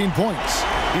got 19 points.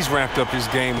 He's ramped up his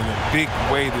game in a big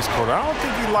way this quarter. I don't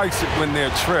think he likes it when they're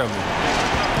trailing.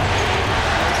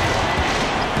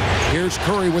 Here's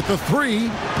Curry with the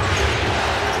 3.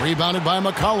 Rebounded by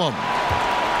McCollum.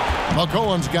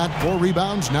 McCollum's got 4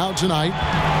 rebounds now tonight.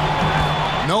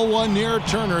 No one near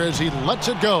Turner as he lets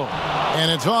it go.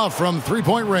 And it's off from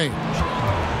 3-point range.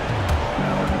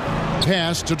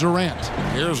 Pass to Durant.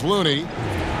 Here's Looney.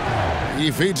 He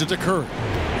feeds it to Curry.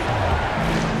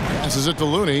 Passes it to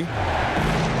Looney.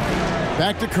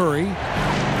 Back to Curry.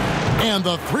 And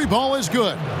the 3-ball is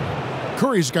good.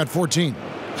 Curry's got 14.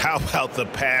 How about the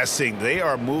passing? They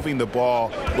are moving the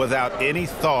ball without any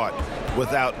thought,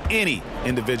 without any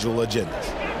individual agendas.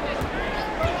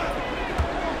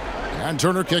 And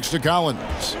Turner kicks to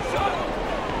Collins.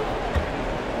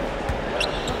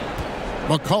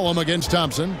 McCollum against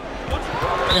Thompson.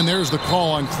 And there's the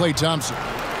call on Klay Thompson.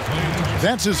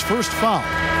 That's his first foul.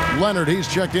 Leonard, he's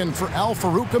checked in for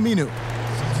Al-Farouq Aminu.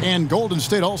 And Golden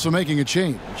State also making a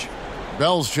change.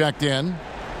 Bell's checked in.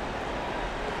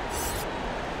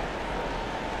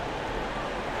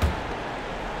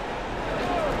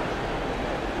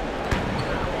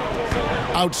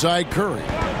 Outside Curry.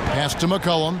 Pass to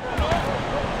McCollum.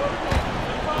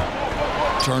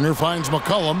 Turner finds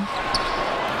McCollum.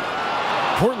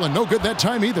 Portland no good that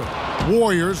time either.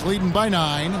 Warriors leading by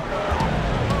 9.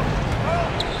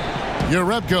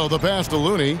 Jerebko, the pass to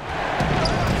Looney.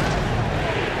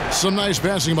 Some nice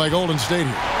passing by Golden State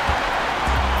here.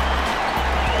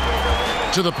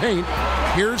 To the paint.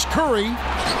 Here's Curry.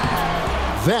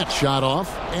 That shot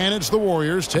off, and it's the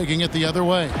Warriors taking it the other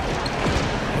way.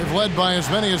 They've led by as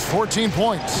many as 14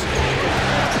 points.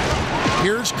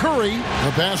 Here's Curry.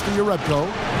 The pass to Jerebko.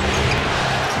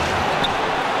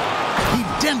 He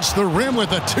dents the rim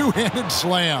with a two-handed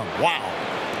slam. Wow.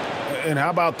 And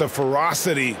how about the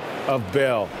ferocity of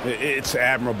Bell? It's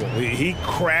admirable. He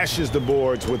crashes the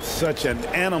boards with such an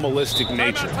animalistic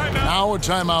nature. Now a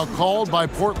timeout called by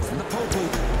Portland.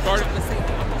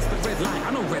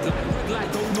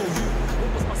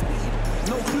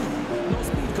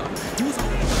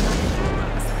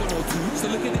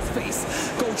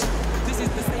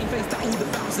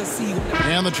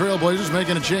 And the Trailblazers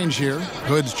making a change here.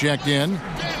 Hood's checked in.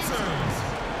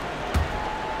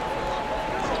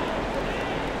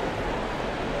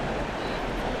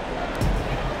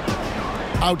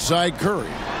 Outside Curry.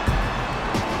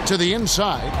 To the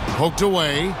inside. Poked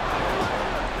away.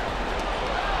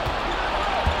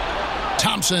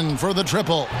 Thompson for the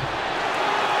triple.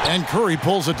 And Curry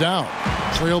pulls it down.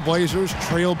 Trailblazers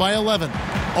trail by 11.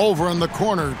 Over in the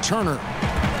corner, Turner.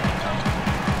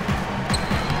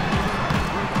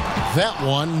 That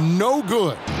one, no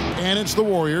good. And it's the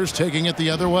Warriors taking it the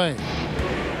other way.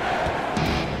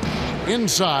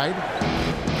 Inside.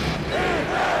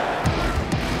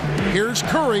 Here's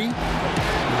Curry.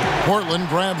 Portland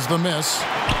grabs the miss.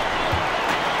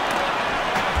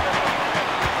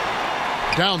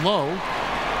 Down low.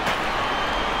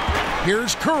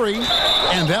 Here's Curry.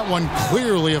 And that one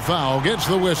clearly a foul. Gets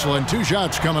the whistle and 2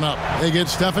 shots coming up. They get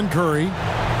Stephen Curry.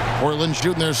 Portland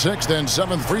shooting their 6th and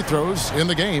 7th free throws in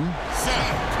the game.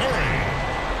 Seth Curry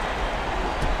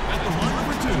at the line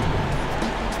number 2.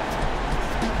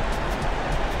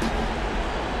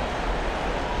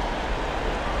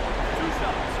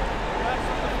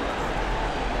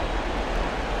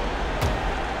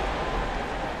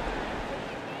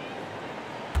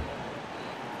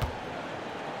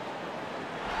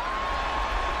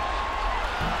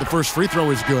 The first free throw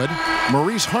is good.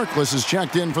 Maurice Harkless is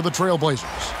checked in for the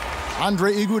Trailblazers.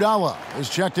 Andre Iguodala is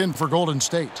checked in for Golden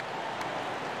State.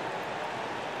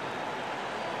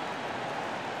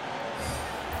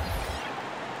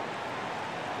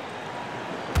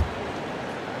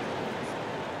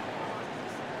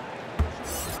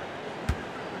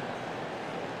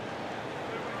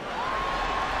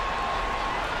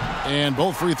 And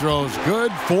both free throws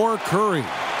good for Curry.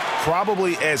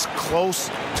 Probably as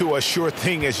close to a sure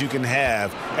thing as you can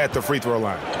have at the free throw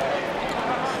line.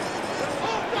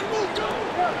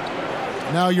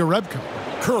 Now Jerebko.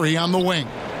 Curry on the wing.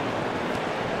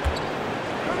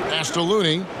 Pass to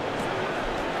Looney.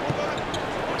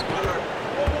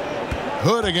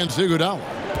 Hood against Iguodala.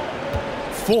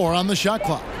 4 on the shot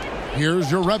clock. Here's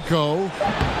Jerebko.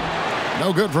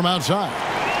 No good from outside.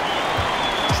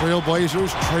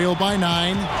 Trailblazers trail by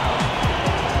 9.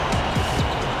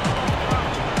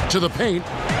 To the paint.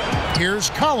 Here's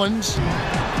Collins.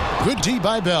 Good D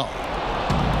by Bell.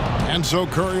 And so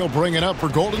Curry will bring it up for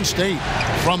Golden State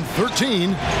from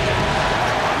 13.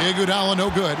 Iguodala no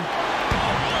good.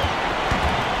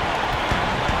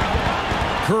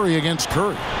 Curry against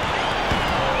Curry.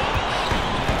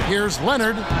 Here's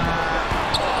Leonard.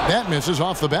 That misses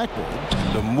off the backboard.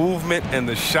 The movement and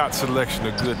the shot selection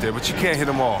are good there, but you can't hit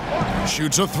them all.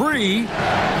 Shoots a 3.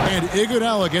 And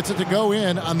Iguodala gets it to go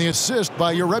in on the assist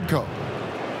by Jerebko.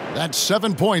 That's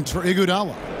 7 points for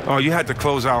Iguodala. Oh, you had to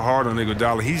close out hard on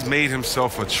Iguodala. He's made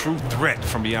himself a true threat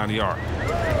from beyond the arc.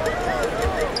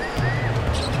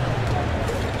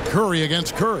 Curry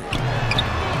against Curry.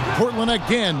 Portland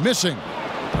again missing.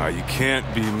 You can't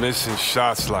be missing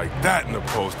shots like that in the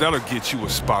post. That'll get you a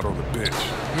spot on the bench.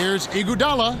 Here's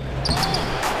Iguodala.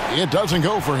 It doesn't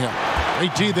go for him.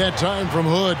 18 that time from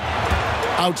Hood.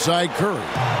 Outside Curry.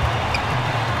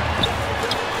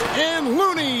 And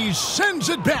Looney sends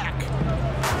it back.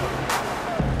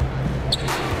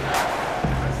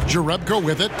 Jerebko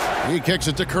with it. He kicks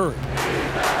it to Curry.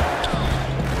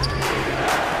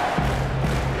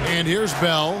 And here's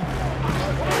Bell.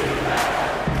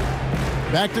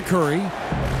 Back to Curry.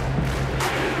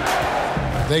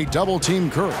 They double team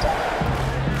Curry.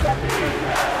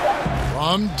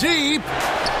 From deep.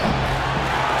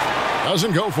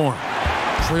 Doesn't go for him.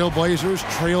 Trailblazers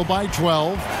trail by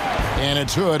 12. And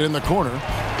it's Hood in the corner.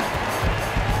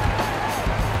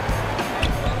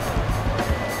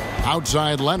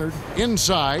 Outside Leonard,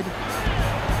 inside.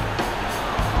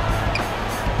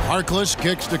 Harkless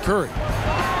kicks to Curry.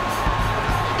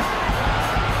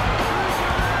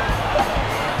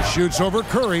 Shoots over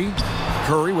Curry.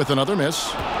 Curry with another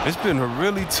miss. It's been a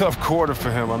really tough quarter for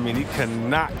him. I mean, he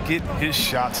cannot get his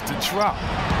shots to drop.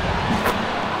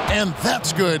 And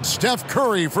that's good. Steph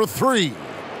Curry for 3.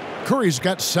 Curry's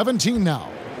got 17 now.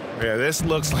 Yeah, this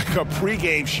looks like a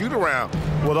pregame shoot-around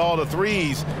with all the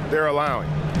threes they're allowing.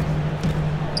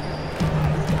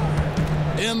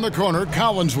 In the corner,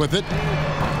 Collins with it.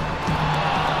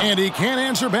 And he can't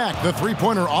answer back. The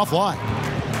three-pointer offline.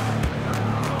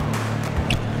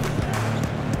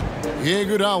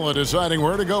 Iguodala deciding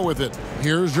where to go with it.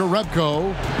 Here's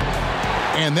Jerebko.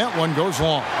 And that one goes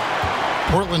long.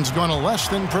 Portland's gone a less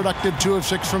than productive 2 of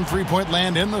 6 from three-point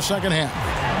land in the second half.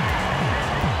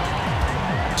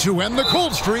 To end the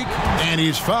cold streak. And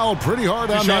he's fouled pretty hard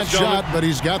on that shot, but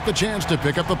he's got the chance to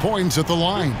pick up the points at the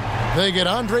line. They get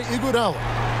Andre Iguodala.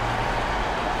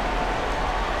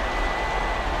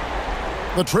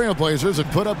 The Trailblazers have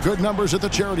put up good numbers at the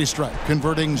charity stripe,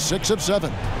 converting 6 of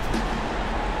 7.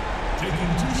 Taking 2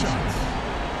 shots.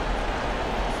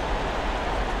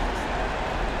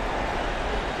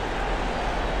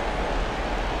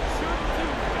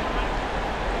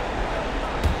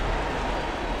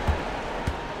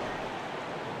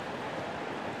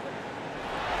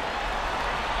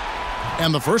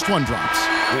 And the first one drops.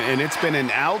 And it's been an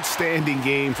outstanding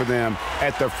game for them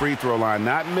at the free throw line,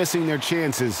 not missing their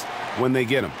chances when they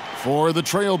get them. For the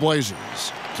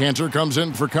Trailblazers, Cantor comes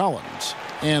in for Collins,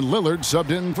 and Lillard subbed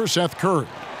in for Seth Curry.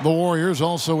 The Warriors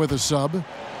also with a sub.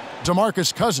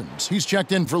 DeMarcus Cousins, he's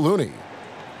checked in for Looney.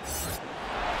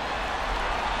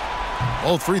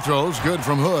 Both free throws good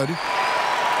from Hood.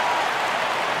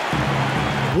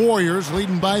 Warriors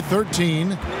leading by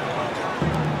 13.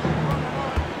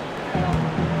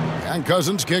 And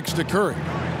Cousins kicks to Curry.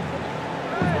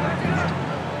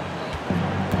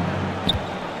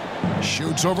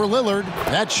 Shoots over Lillard.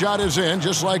 That shot is in,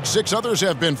 just like 6 others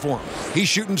have been for him. He's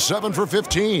shooting 7 for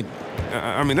 15.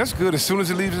 I mean, that's good as soon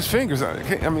as it leaves his fingers.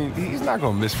 I mean, he's not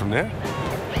going to miss from there.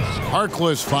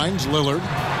 Harkless finds Lillard.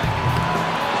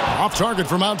 Off target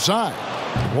from outside.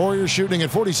 Warriors shooting at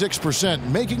 46%,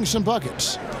 making some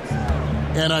buckets.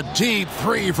 And a deep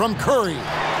 3 from Curry.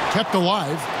 Kept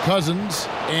alive. Cousins.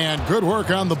 And good work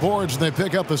on the boards. They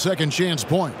pick up the second chance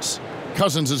points.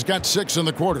 Cousins has got 6 in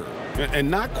the quarter.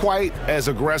 And not quite as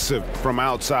aggressive from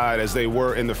outside as they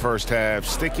were in the first half,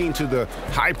 sticking to the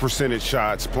high percentage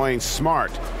shots, playing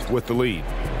smart with the lead.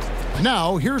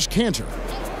 Now here's Cantor.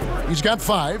 He's got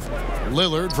 5.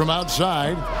 Lillard from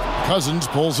outside. Cousins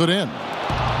pulls it in.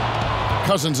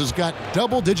 Cousins has got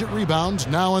double-digit rebounds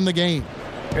now in the game.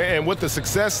 And with the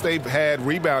success they've had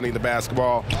rebounding the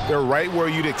basketball, they're right where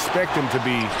you'd expect them to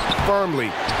be, firmly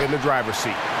in the driver's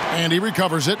seat. And he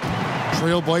recovers it.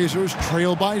 Trailblazers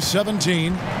trail by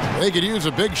 17. They could use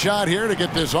a big shot here to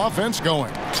get this offense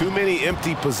going. Too many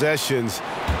empty possessions.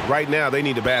 Right now, they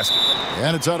need a basket.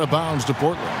 And it's out of bounds to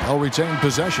Portland. They'll retain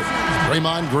possession.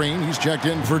 Draymond Green, he's checked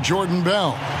in for Jordan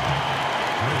Bell.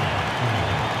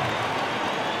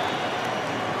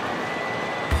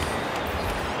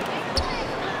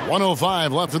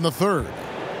 .105 left in the third.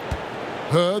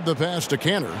 Hood, the pass to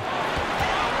Cantor.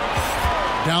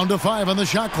 Down to 5 on the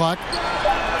shot clock.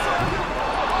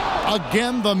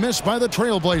 Again, the miss by the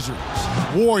Trailblazers.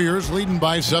 Warriors leading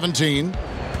by 17.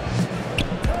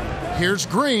 Here's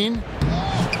Green.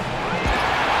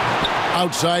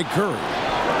 Outside Curry.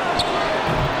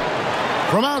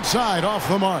 From outside, off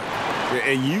the mark.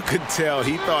 And you could tell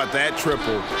he thought that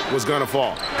triple was going to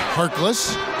fall.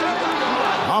 Harkless.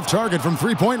 Off target from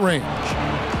three-point range.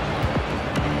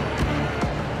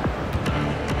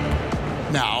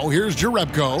 Now here's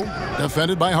Jerebko,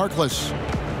 defended by Harkless.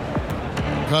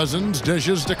 Cousins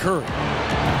dishes to Curry.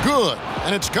 Good,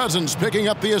 and it's Cousins picking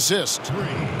up the assist.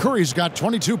 Curry's got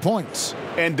 22 points.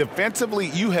 And defensively,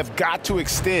 you have got to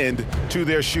extend to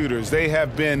their shooters. They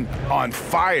have been on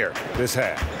fire this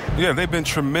half. Yeah, they've been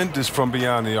tremendous from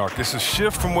beyond the arc. It's a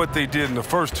shift from what they did in the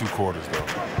first 2 quarters, though.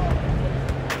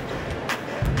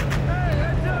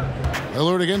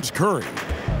 Lillard against Curry.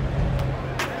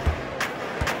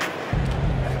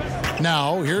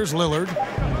 Now, here's Lillard.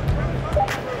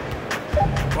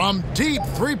 From deep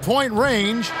three-point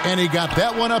range, and he got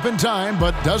that one up in time,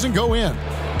 but doesn't go in.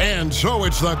 And so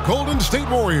it's the Golden State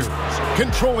Warriors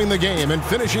controlling the game and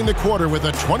finishing the quarter with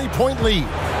a 20-point lead.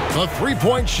 The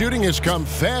three-point shooting has come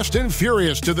fast and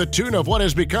furious to the tune of what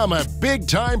has become a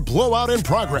big-time blowout in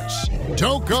progress.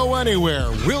 Don't go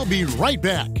anywhere. We'll be right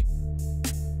back.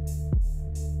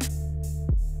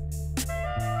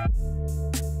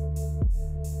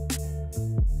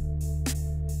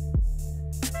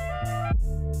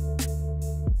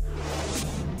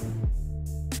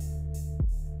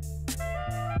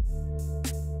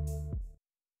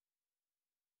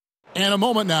 And a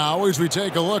moment now as we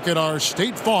take a look at our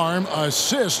State Farm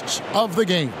assists of the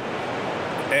game.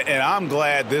 And I'm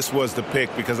glad this was the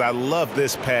pick because I love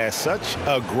this pass. Such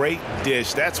a great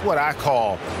dish. That's what I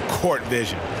call court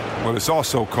vision. Well, it's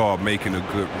also called making a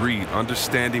good read,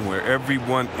 understanding where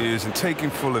everyone is and taking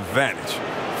full advantage.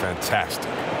 Fantastic.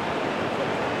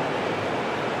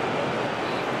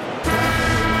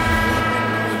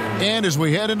 And as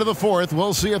we head into the fourth,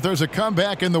 we'll see if there's a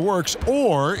comeback in the works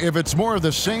or if it's more of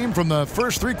the same from the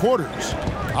first 3 quarters.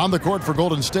 On the court for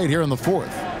Golden State here in the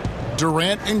fourth.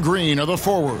 Durant and Green are the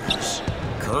forwards.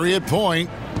 Curry at point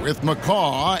with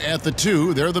McCaw at the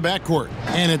 2. They're the backcourt.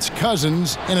 And it's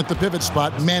Cousins in at the pivot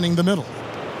spot manning the middle.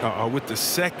 With the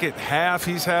second half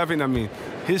he's having, I mean,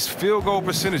 his field goal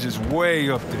percentage is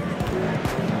way up there.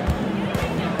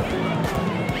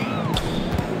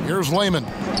 Here's Layman.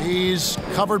 He's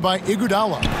covered by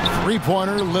Iguodala.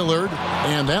 3-pointer, Lillard,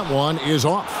 and that one is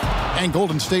off. And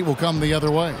Golden State will come the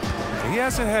other way. He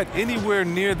hasn't had anywhere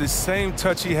near the same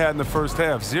touch he had in the first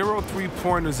half. 0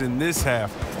 3-pointers in this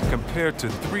half compared to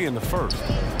 3 in the first.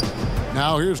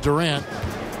 Now here's Durant.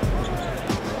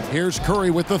 Here's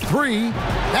Curry with the 3.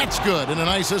 That's good, and a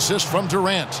nice assist from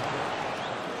Durant.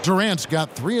 Durant's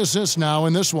got 3 assists now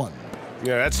in this one.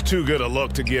 Yeah, that's too good a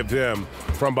look to give them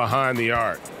from behind the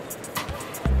arc.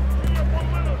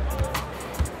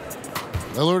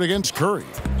 Lillard against Curry.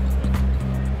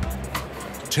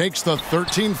 Takes the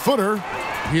 13-footer.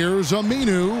 Here's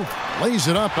Aminu. Lays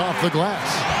it up off the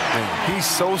glass. Man, he's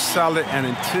so solid and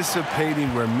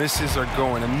anticipating where misses are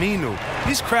going. Aminu,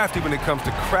 he's crafty when it comes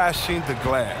to crashing the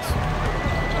glass.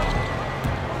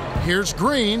 Here's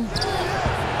Green.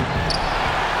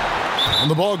 And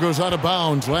the ball goes out of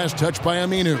bounds. Last touch by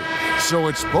Aminu. So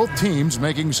it's both teams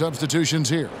making substitutions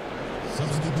here.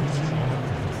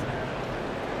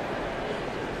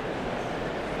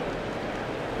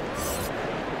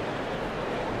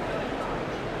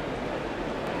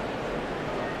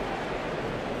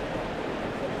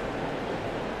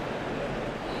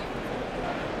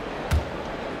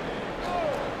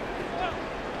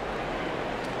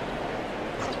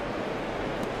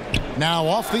 Now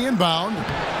off the inbound,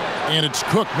 and it's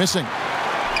Cook missing.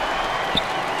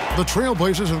 The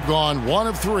Trailblazers have gone 1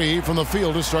 of 3 from the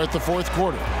field to start the fourth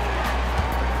quarter.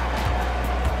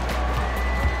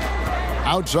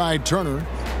 Outside Turner.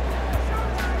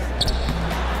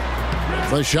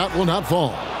 The shot will not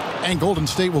fall, and Golden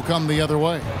State will come the other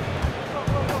way.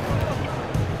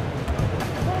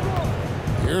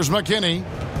 Here's McKinney.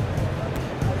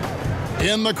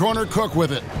 In the corner, Cook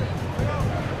with it.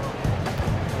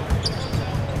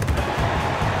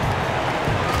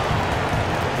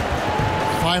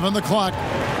 Five on the clock.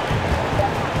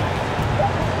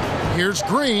 Here's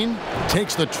Green.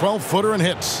 Takes the 12-footer and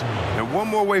hits. And one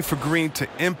more way for Green to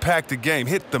impact the game.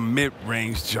 Hit the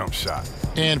mid-range jump shot.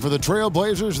 And for the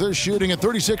Trailblazers, they're shooting at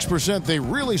 36%. They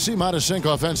really seem out of sync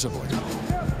offensively.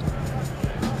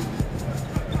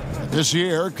 This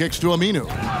year, kicks to Aminu.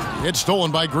 It's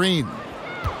stolen by Green.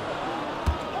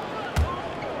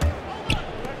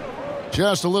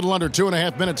 Just a little under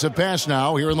 2.5 minutes have passed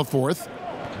now here in the fourth.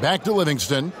 Back to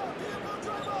Livingston.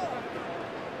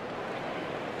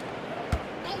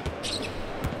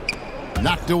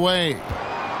 Knocked away.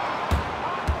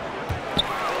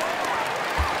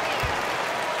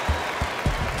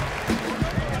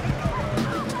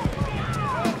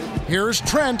 Here's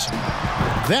Trent.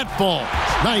 That falls.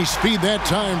 Nice feed that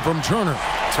time from Turner.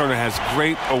 Turner has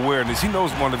great awareness. He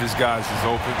knows one of his guys is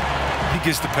open. He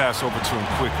gets the pass over to him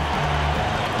quickly.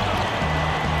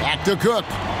 Back to Cook.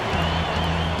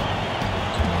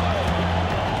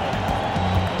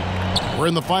 We're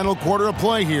in the final quarter of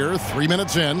play here, 3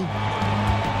 minutes in.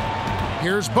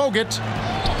 Here's Bogut.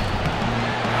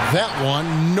 That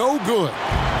one, no good.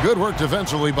 Good work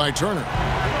defensively by Turner.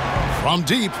 From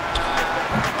deep.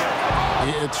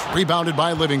 It's rebounded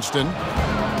by Livingston.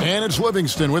 And it's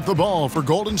Livingston with the ball for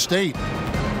Golden State.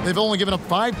 They've only given up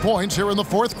 5 points here in the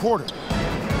fourth quarter.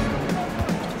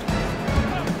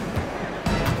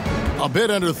 A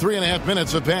bit under 3.5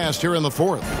 minutes have passed here in the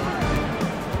fourth.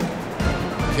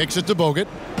 Kicks it to Bogut.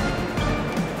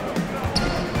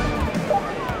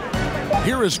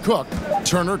 Here is Cook.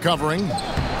 Turner covering.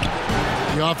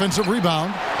 The offensive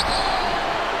rebound.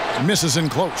 Misses in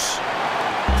close.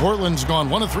 Portland's gone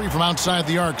 1 of 3 from outside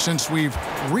the arc since we've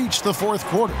reached the fourth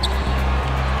quarter.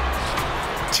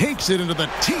 Takes it into the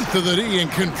teeth of the D and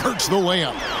converts the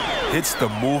layup. It's the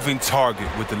moving target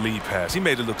with the lead pass. He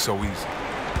made it look so easy.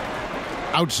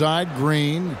 Outside,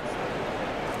 Green.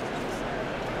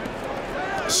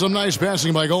 Some nice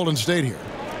passing by Golden State here.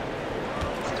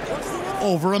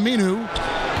 Over Aminu.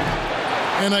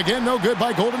 And again, no good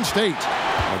by Golden State.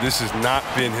 Now, this has not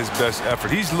been his best effort.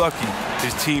 He's lucky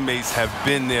his teammates have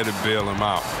been there to bail him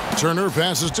out. Turner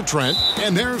passes to Trent,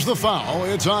 and there's the foul.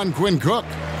 It's on Quinn Cook.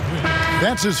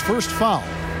 That's his first foul.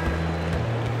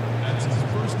 That's his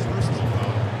first personal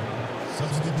foul.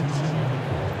 Substitution.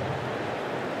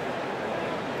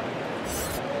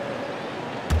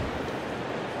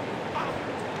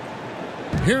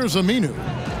 Here's Aminu.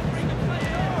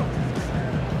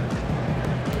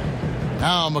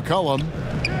 Now McCollum.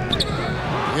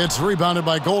 It's rebounded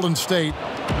by Golden State.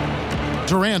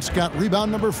 Durant's got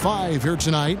rebound number 5 here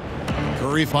tonight.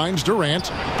 Curry finds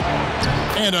Durant.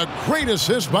 And a great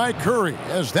assist by Curry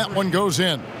as that one goes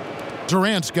in.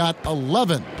 Durant's got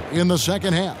 11 in the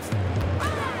second half.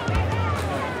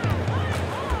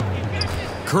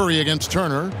 Curry against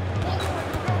Turner.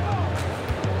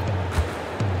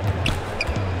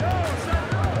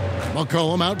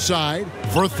 McCollum outside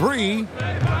for 3.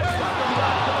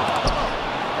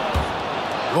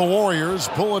 The Warriors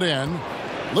pull it in.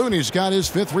 Looney's got his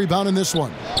 5th rebound in this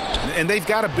one. And they've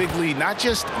got a big lead, not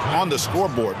just on the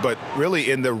scoreboard, but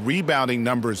really in the rebounding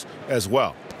numbers as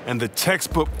well. And the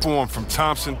textbook form from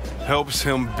Thompson helps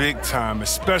him big time,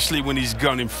 especially when he's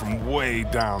gunning from way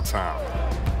downtown.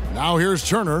 Now here's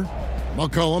Turner.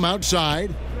 McCollum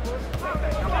outside.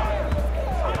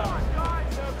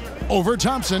 Over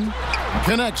Thompson.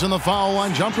 Connects on the foul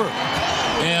line jumper.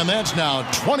 And that's now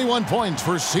 21 points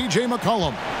for C.J.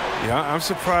 McCollum. Yeah, I'm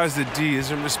surprised that D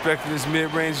isn't respecting his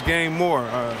mid-range game more.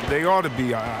 They ought to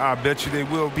be. I bet you they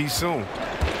will be soon.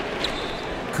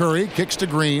 Curry kicks to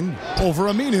Green. Over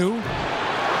Aminu.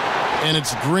 And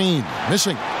it's Green.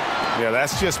 Missing. Yeah,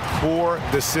 that's just poor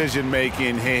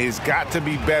decision-making. He's got to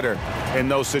be better in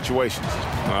those situations.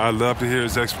 I'd love to hear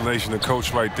his explanation to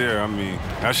Coach right there. I mean,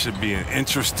 that should be an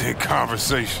interesting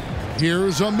conversation.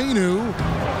 Here's Aminu.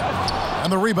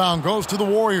 And the rebound goes to the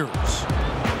Warriors.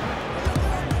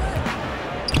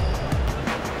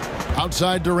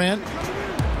 Outside Durant.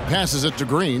 Passes it to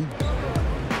Green.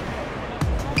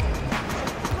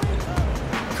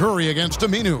 Curry against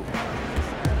Aminu.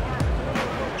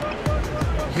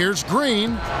 Here's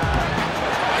Green.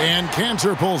 And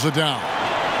Cantor pulls it down.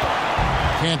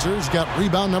 Cantor's got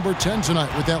rebound number 10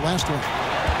 tonight with that last one.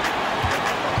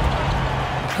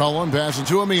 McCollum passes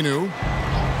to Aminu.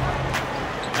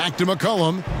 Back to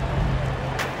McCollum.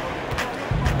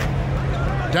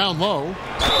 Down low.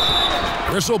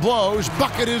 Whistle blows.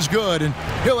 Bucket is good. And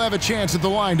he'll have a chance at the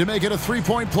line to make it a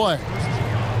 3-point play.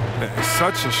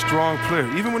 Such a strong player.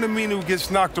 Even when Aminu gets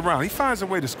knocked around, he finds a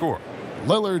way to score.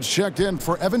 Lillard's checked in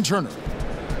for Evan Turner.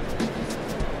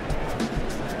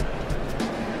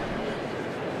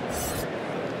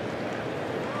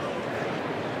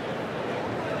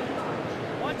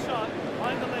 One shot,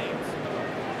 find the lanes.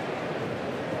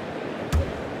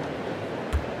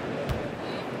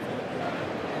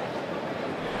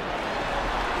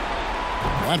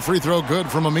 That free throw good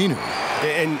from Aminu.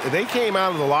 And they came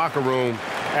out of the locker room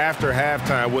after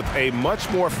halftime with a much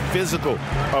more physical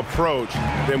approach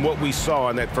than what we saw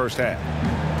in that first half.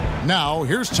 Now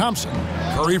here's Thompson.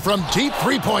 Curry from deep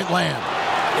three-point land.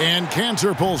 And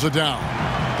Cantor pulls it down.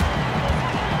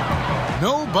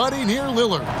 Nobody near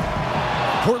Lillard.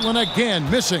 Portland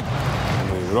again missing.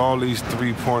 With all these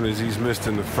three-pointers he's missed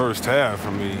in the first half,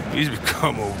 I mean, he's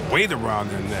become a weight around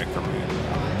their neck. I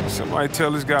mean, somebody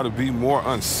tell he's got to be more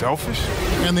unselfish.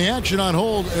 And the action on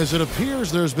hold as it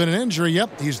appears there's been an injury.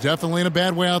 Yep, he's definitely in a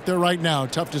bad way out there right now.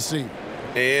 Tough to see.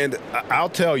 And I'll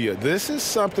tell you, this is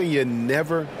something you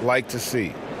never like to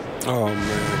see. Oh,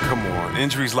 man, come on.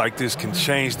 Injuries like this can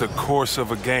change the course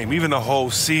of a game, even the whole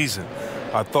season.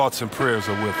 Our thoughts and prayers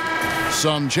are with him.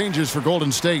 Some changes for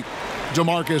Golden State.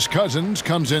 DeMarcus Cousins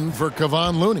comes in for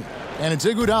Kevon Looney. And it's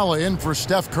Iguodala in for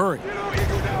Steph Curry.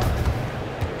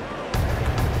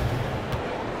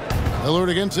 Lillard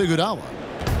against Iguodala.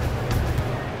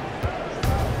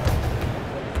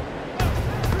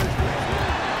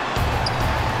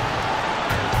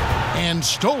 And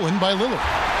stolen by Lillard.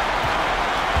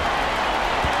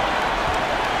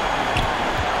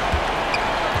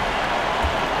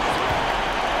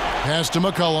 Pass to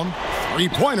McCollum.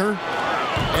 Three-pointer.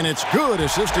 And it's good.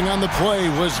 Assisting on the play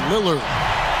was Lillard.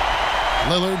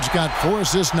 Lillard's got 4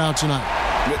 assists now tonight.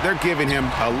 They're giving him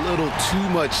a little too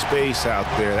much space out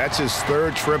there. That's his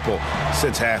 3rd triple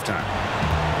since halftime.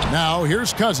 Now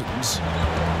here's Cousins.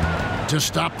 To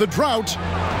stop the drought.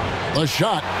 The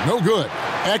shot, no good.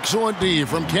 Excellent D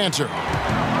from Cantor.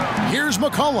 Here's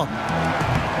McCollum.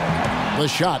 The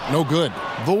shot, no good.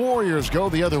 The Warriors go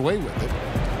the other way with it.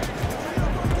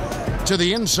 To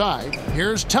the inside,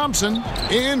 here's Thompson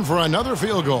in for another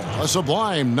field goal. A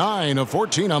sublime 9 of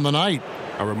 14 on the night.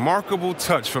 A remarkable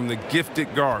touch from the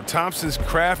gifted guard. Thompson's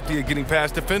crafty at getting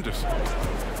past defenders.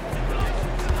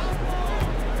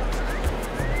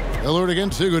 Lillard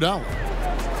against Iguodala.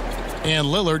 And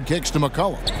Lillard kicks to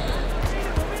McCollum.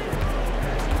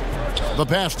 The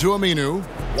pass to Aminu.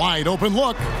 Wide open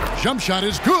look. Jump shot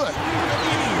is good.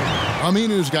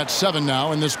 Aminu's got 7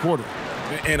 now in this quarter.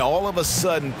 And all of a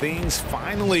sudden, things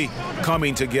finally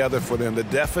coming together for them. The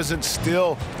deficit's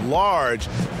still large,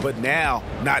 but now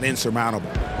not insurmountable.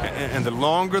 And the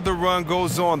longer the run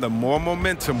goes on, the more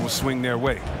momentum will swing their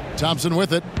way. Thompson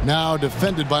with it, now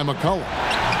defended by McCollum.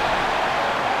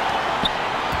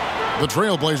 The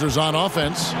Trailblazers on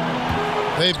offense.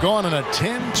 They've gone on a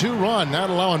 10-2 run, not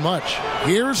allowing much.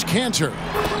 Here's Cantor.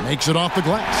 Makes it off the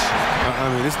glass.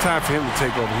 I mean, it's time for him to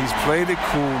take over. He's played it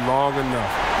cool long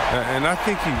enough. And I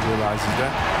think he realizes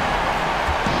that.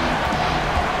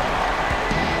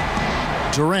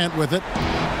 Durant with it.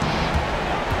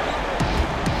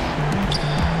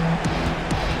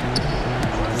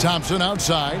 Thompson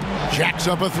outside. Jacks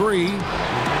up a 3.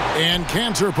 And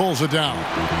Cantor pulls it down.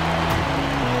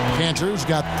 Cantor's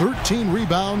got 13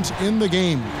 rebounds in the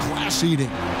game. Class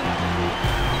eating.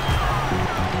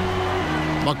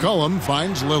 McCollum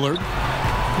finds Lillard.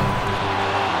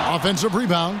 Offensive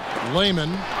rebound.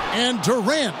 Layman. And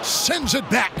Durant sends it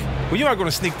back. Well, you're not going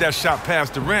to sneak that shot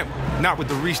past Durant, not with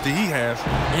the reach that he has.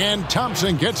 And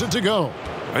Thompson gets it to go.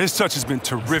 His touch has been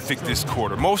terrific this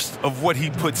quarter. Most of what he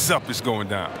puts up is going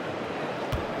down.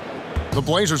 The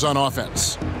Blazers on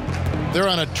offense. They're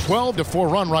on a 12-4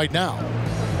 run right now.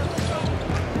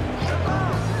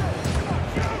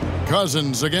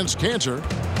 Cousins against Cantor.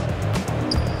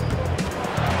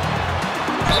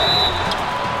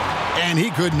 And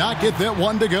he could not get that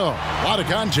one to go. A lot of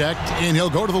contact, and he'll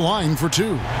go to the line for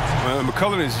 2.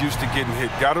 McCollum is used to getting hit.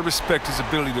 Got to respect his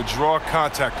ability to draw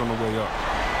contact on the way up.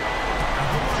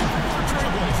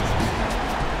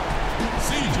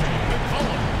 C.J.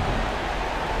 McCollum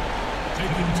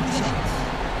taking 2 shots.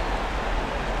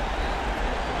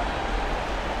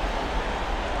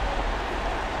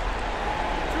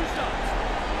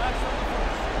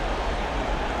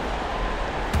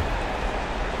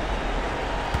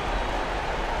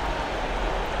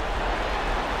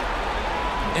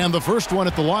 And the first one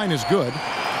at the line is good.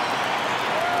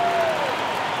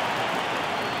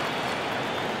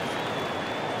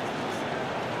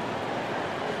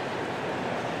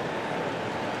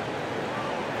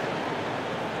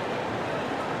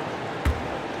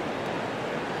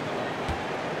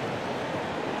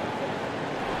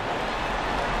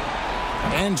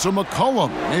 And so McCollum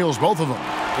nails both of them.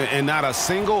 And not a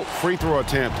single free throw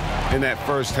attempt in that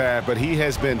first half, but he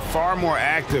has been far more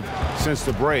active since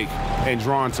the break and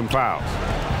drawn some fouls.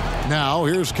 Now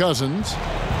here's Cousins.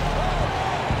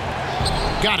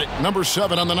 Got it. Number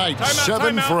 7 on the night. Timeout,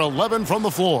 7 timeout. for 11 from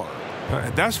the floor.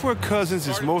 That's where Cousins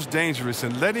is most dangerous,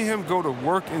 and letting him go to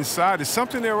work inside is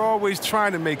something they're always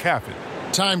trying to make happen.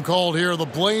 Time called here. The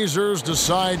Blazers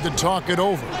decide to talk it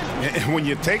over. And when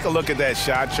you take a look at that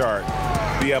shot chart,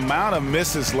 the amount of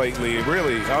misses lately,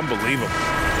 really unbelievable.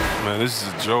 Man, this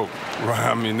is a joke.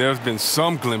 Right? I mean, there's been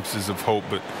some glimpses of hope,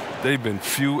 but they've been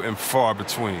few and far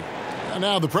between. And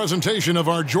now the presentation of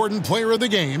our Jordan Player of the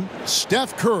Game,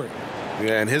 Steph Curry.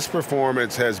 Yeah, and his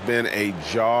performance has been a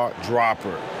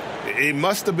jaw-dropper. He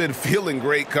must have been feeling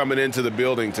great coming into the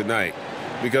building tonight,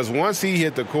 because once he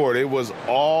hit the court, it was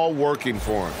all working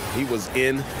for him. He was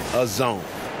in a zone.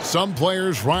 Some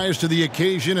players rise to the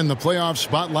occasion in the playoff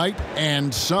spotlight,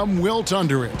 and some wilt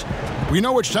under it. We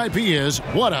know which type he is.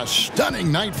 What a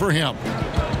stunning night for him.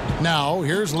 Now,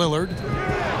 here's Lillard.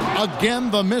 Again,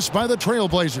 the miss by the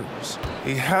Trailblazers.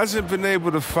 He hasn't been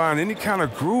able to find any kind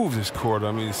of groove this quarter.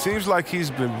 I mean, it seems like he's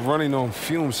been running on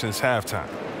fumes since halftime.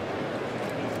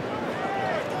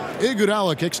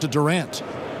 Iguodala kicks to Durant.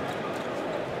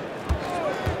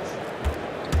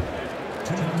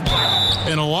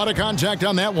 And a lot of contact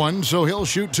on that one, so he'll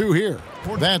shoot 2 here.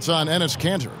 That's on Enes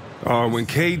Kanter. When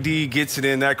KD gets it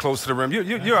in that close to the rim,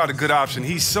 you're out a good option.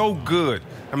 He's so good.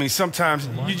 I mean, sometimes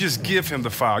you just give him the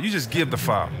foul. You just give the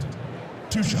foul.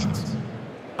 2 shots.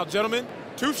 Now, gentlemen,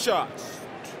 2 shots.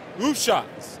 2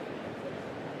 shots.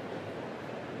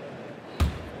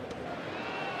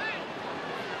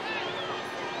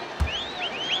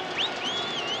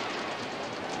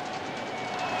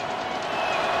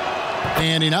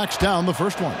 And he knocks down the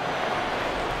first one.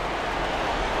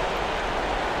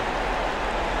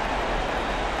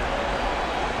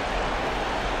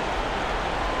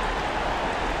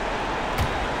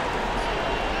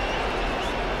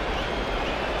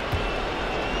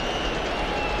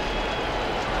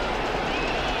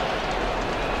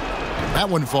 That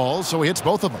one falls, so he hits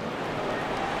both of them.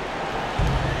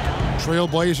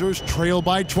 Trailblazers trail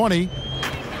by 20.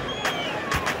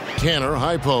 Kanter,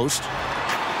 high post.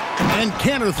 And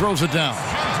Kanter throws it down.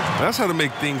 That's how to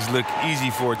make things look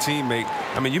easy for a teammate.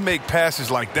 I mean, you make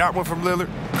passes like that one from Lillard,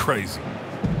 crazy.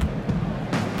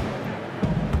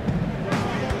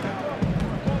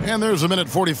 And there's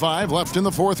 1:45 left in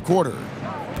the fourth quarter.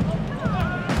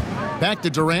 Back to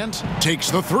Durant, takes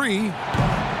the three.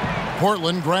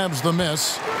 Portland grabs the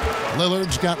miss.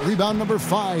 Lillard's got rebound number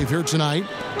 5 here tonight.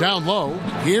 Down low,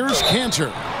 here's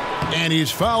Kanter. And he's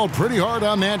fouled pretty hard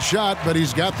on that shot, but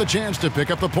he's got the chance to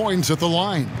pick up the points at the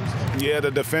line. Yeah,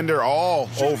 the defender all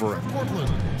over it.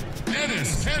 Portland,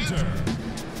 Enes Kanter.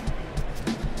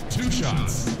 2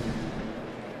 shots.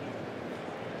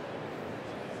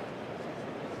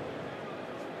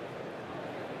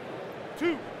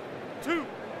 Two.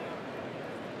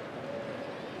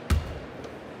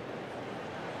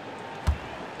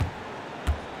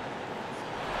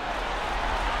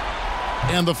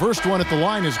 And the first one at the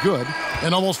line is good.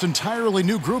 An almost entirely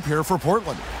new group here for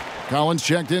Portland. Collins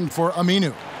checked in for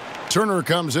Aminu. Turner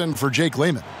comes in for Jake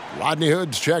Layman. Rodney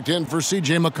Hood's checked in for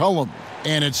C.J. McCollum.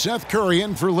 And it's Seth Curry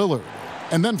in for Lillard.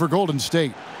 And then for Golden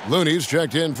State, Looney's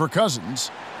checked in for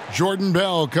Cousins. Jordan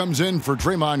Bell comes in for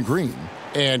Draymond Green.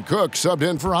 And Cook subbed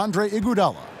in for Andre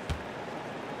Iguodala.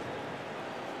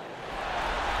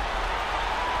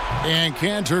 And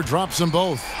Kanter drops them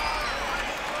both.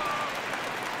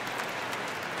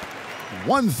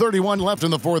 1:31 left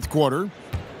in the fourth quarter.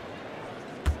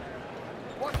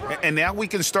 And now we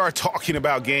can start talking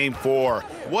about Game 4.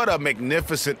 What a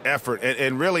magnificent effort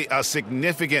and really a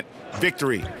significant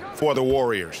victory for the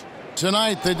Warriors.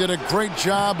 Tonight, they did a great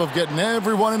job of getting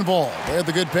everyone involved. They had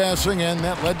the good passing, and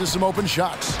that led to some open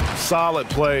shots. Solid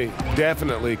play,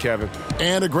 definitely, Kevin.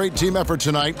 And a great team effort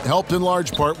tonight, helped in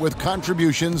large part with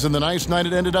contributions, and the nice night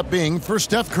it ended up being for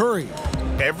Steph Curry.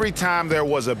 Every time there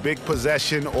was a big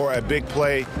possession or a big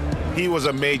play, he was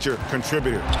a major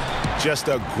contributor. Just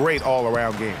a great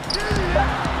all-around game.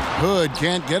 Hood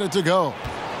can't get it to go.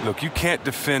 Look, you can't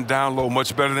defend down low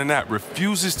much better than that.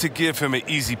 Refuses to give him an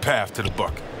easy path to the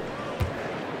bucket.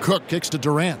 Cook kicks to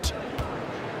Durant.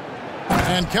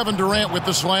 And Kevin Durant with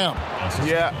the slam.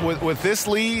 Yeah, with this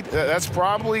lead, that's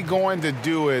probably going to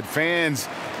do it. Fans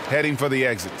heading for the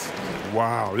exits.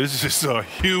 Wow, this is just a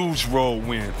huge road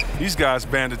win. These guys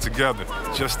banded together.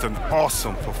 Just an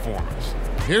awesome performance.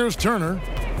 Here's Turner,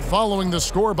 following the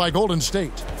score by Golden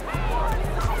State.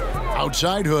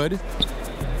 Outside Hood.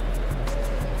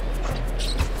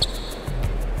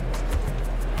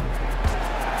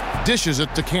 Dishes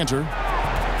it to Kanter.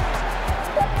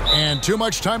 And too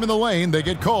much time in the lane. They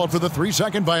get called for the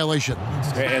 3-second violation.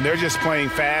 And they're just playing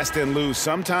fast and loose.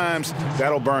 Sometimes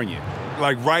that'll burn you.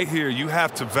 Like right here, you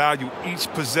have to value each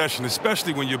possession,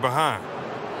 especially when you're behind.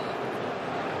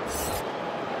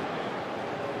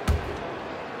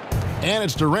 And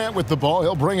it's Durant with the ball.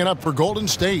 He'll bring it up for Golden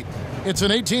State. It's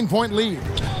an 18-point lead.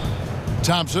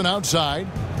 Thompson outside.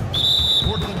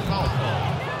 Portland foul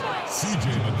call. C.J.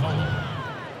 McCollum.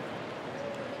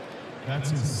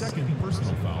 That's his second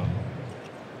personal foul.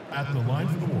 At the line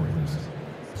for the Warriors,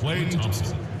 Klay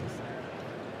Thompson.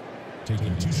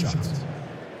 Taking 2 shots.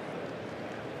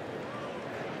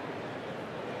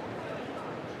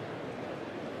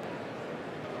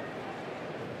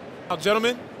 Now,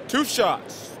 gentlemen, 2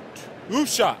 shots. 2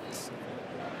 shots.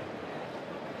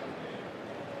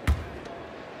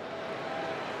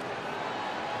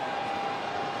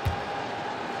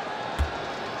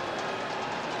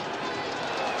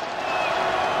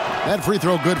 That free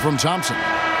throw good from Thompson.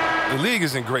 The league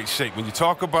is in great shape. When you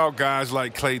talk about guys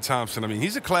like Klay Thompson, I mean,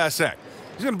 he's a class act.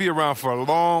 He's going to be around for a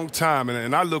long time,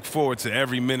 and I look forward to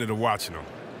every minute of watching him.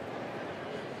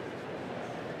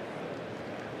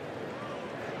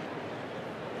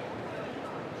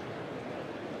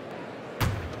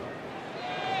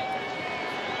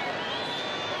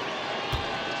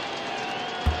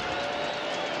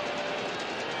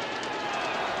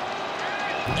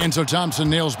 And so Thompson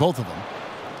nails both of them.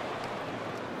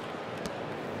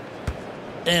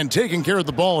 And taking care of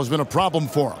the ball has been a problem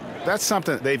for him. That's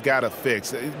something they've got to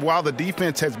fix. While the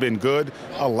defense has been good,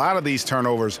 a lot of these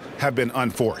turnovers have been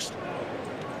unforced.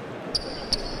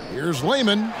 Here's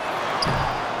Layman.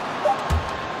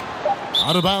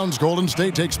 Out of bounds, Golden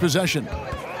State takes possession.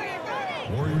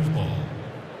 Warriors ball.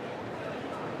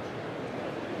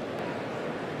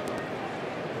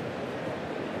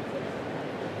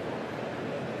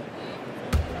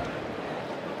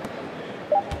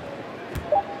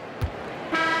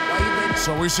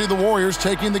 So we see the Warriors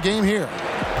taking the game here.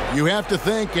 You have to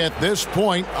think at this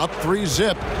point, up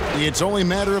 3-zip, it's only a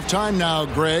matter of time now,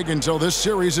 Greg, until this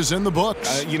series is in the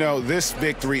books. This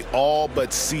victory all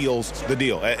but seals the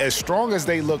deal. As strong as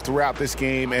they look throughout this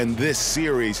game and this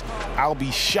series, I'll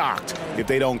be shocked if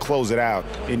they don't close it out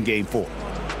in Game 4.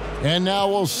 And now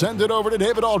we'll send it over to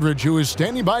David Aldridge, who is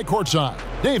standing by courtside.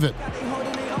 David.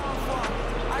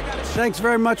 Thanks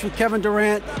very much with Kevin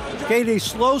Durant. Kate, a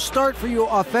slow start for you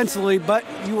offensively, but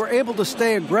you were able to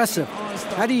stay aggressive.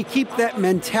 How do you keep that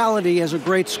mentality as a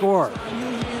great scorer?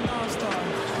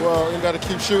 Well, you got to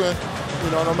keep shooting,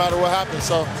 no matter what happens.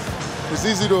 So it's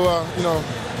easy to,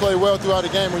 play well throughout the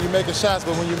game when you're making shots,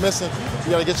 but when you're missing,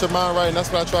 you got to get your mind right, and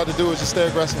that's what I tried to do, is just stay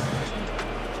aggressive.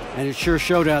 And it sure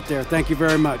showed out there. Thank you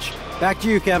very much. Back to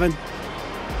you, Kevin.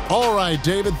 All right,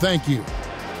 David, thank you.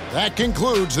 That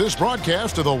concludes this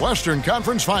broadcast of the Western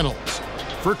Conference Finals.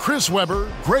 For Chris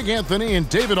Webber, Greg Anthony, and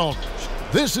David Aldridge,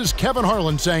 this is Kevin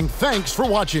Harlan saying thanks for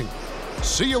watching.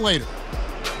 See you later.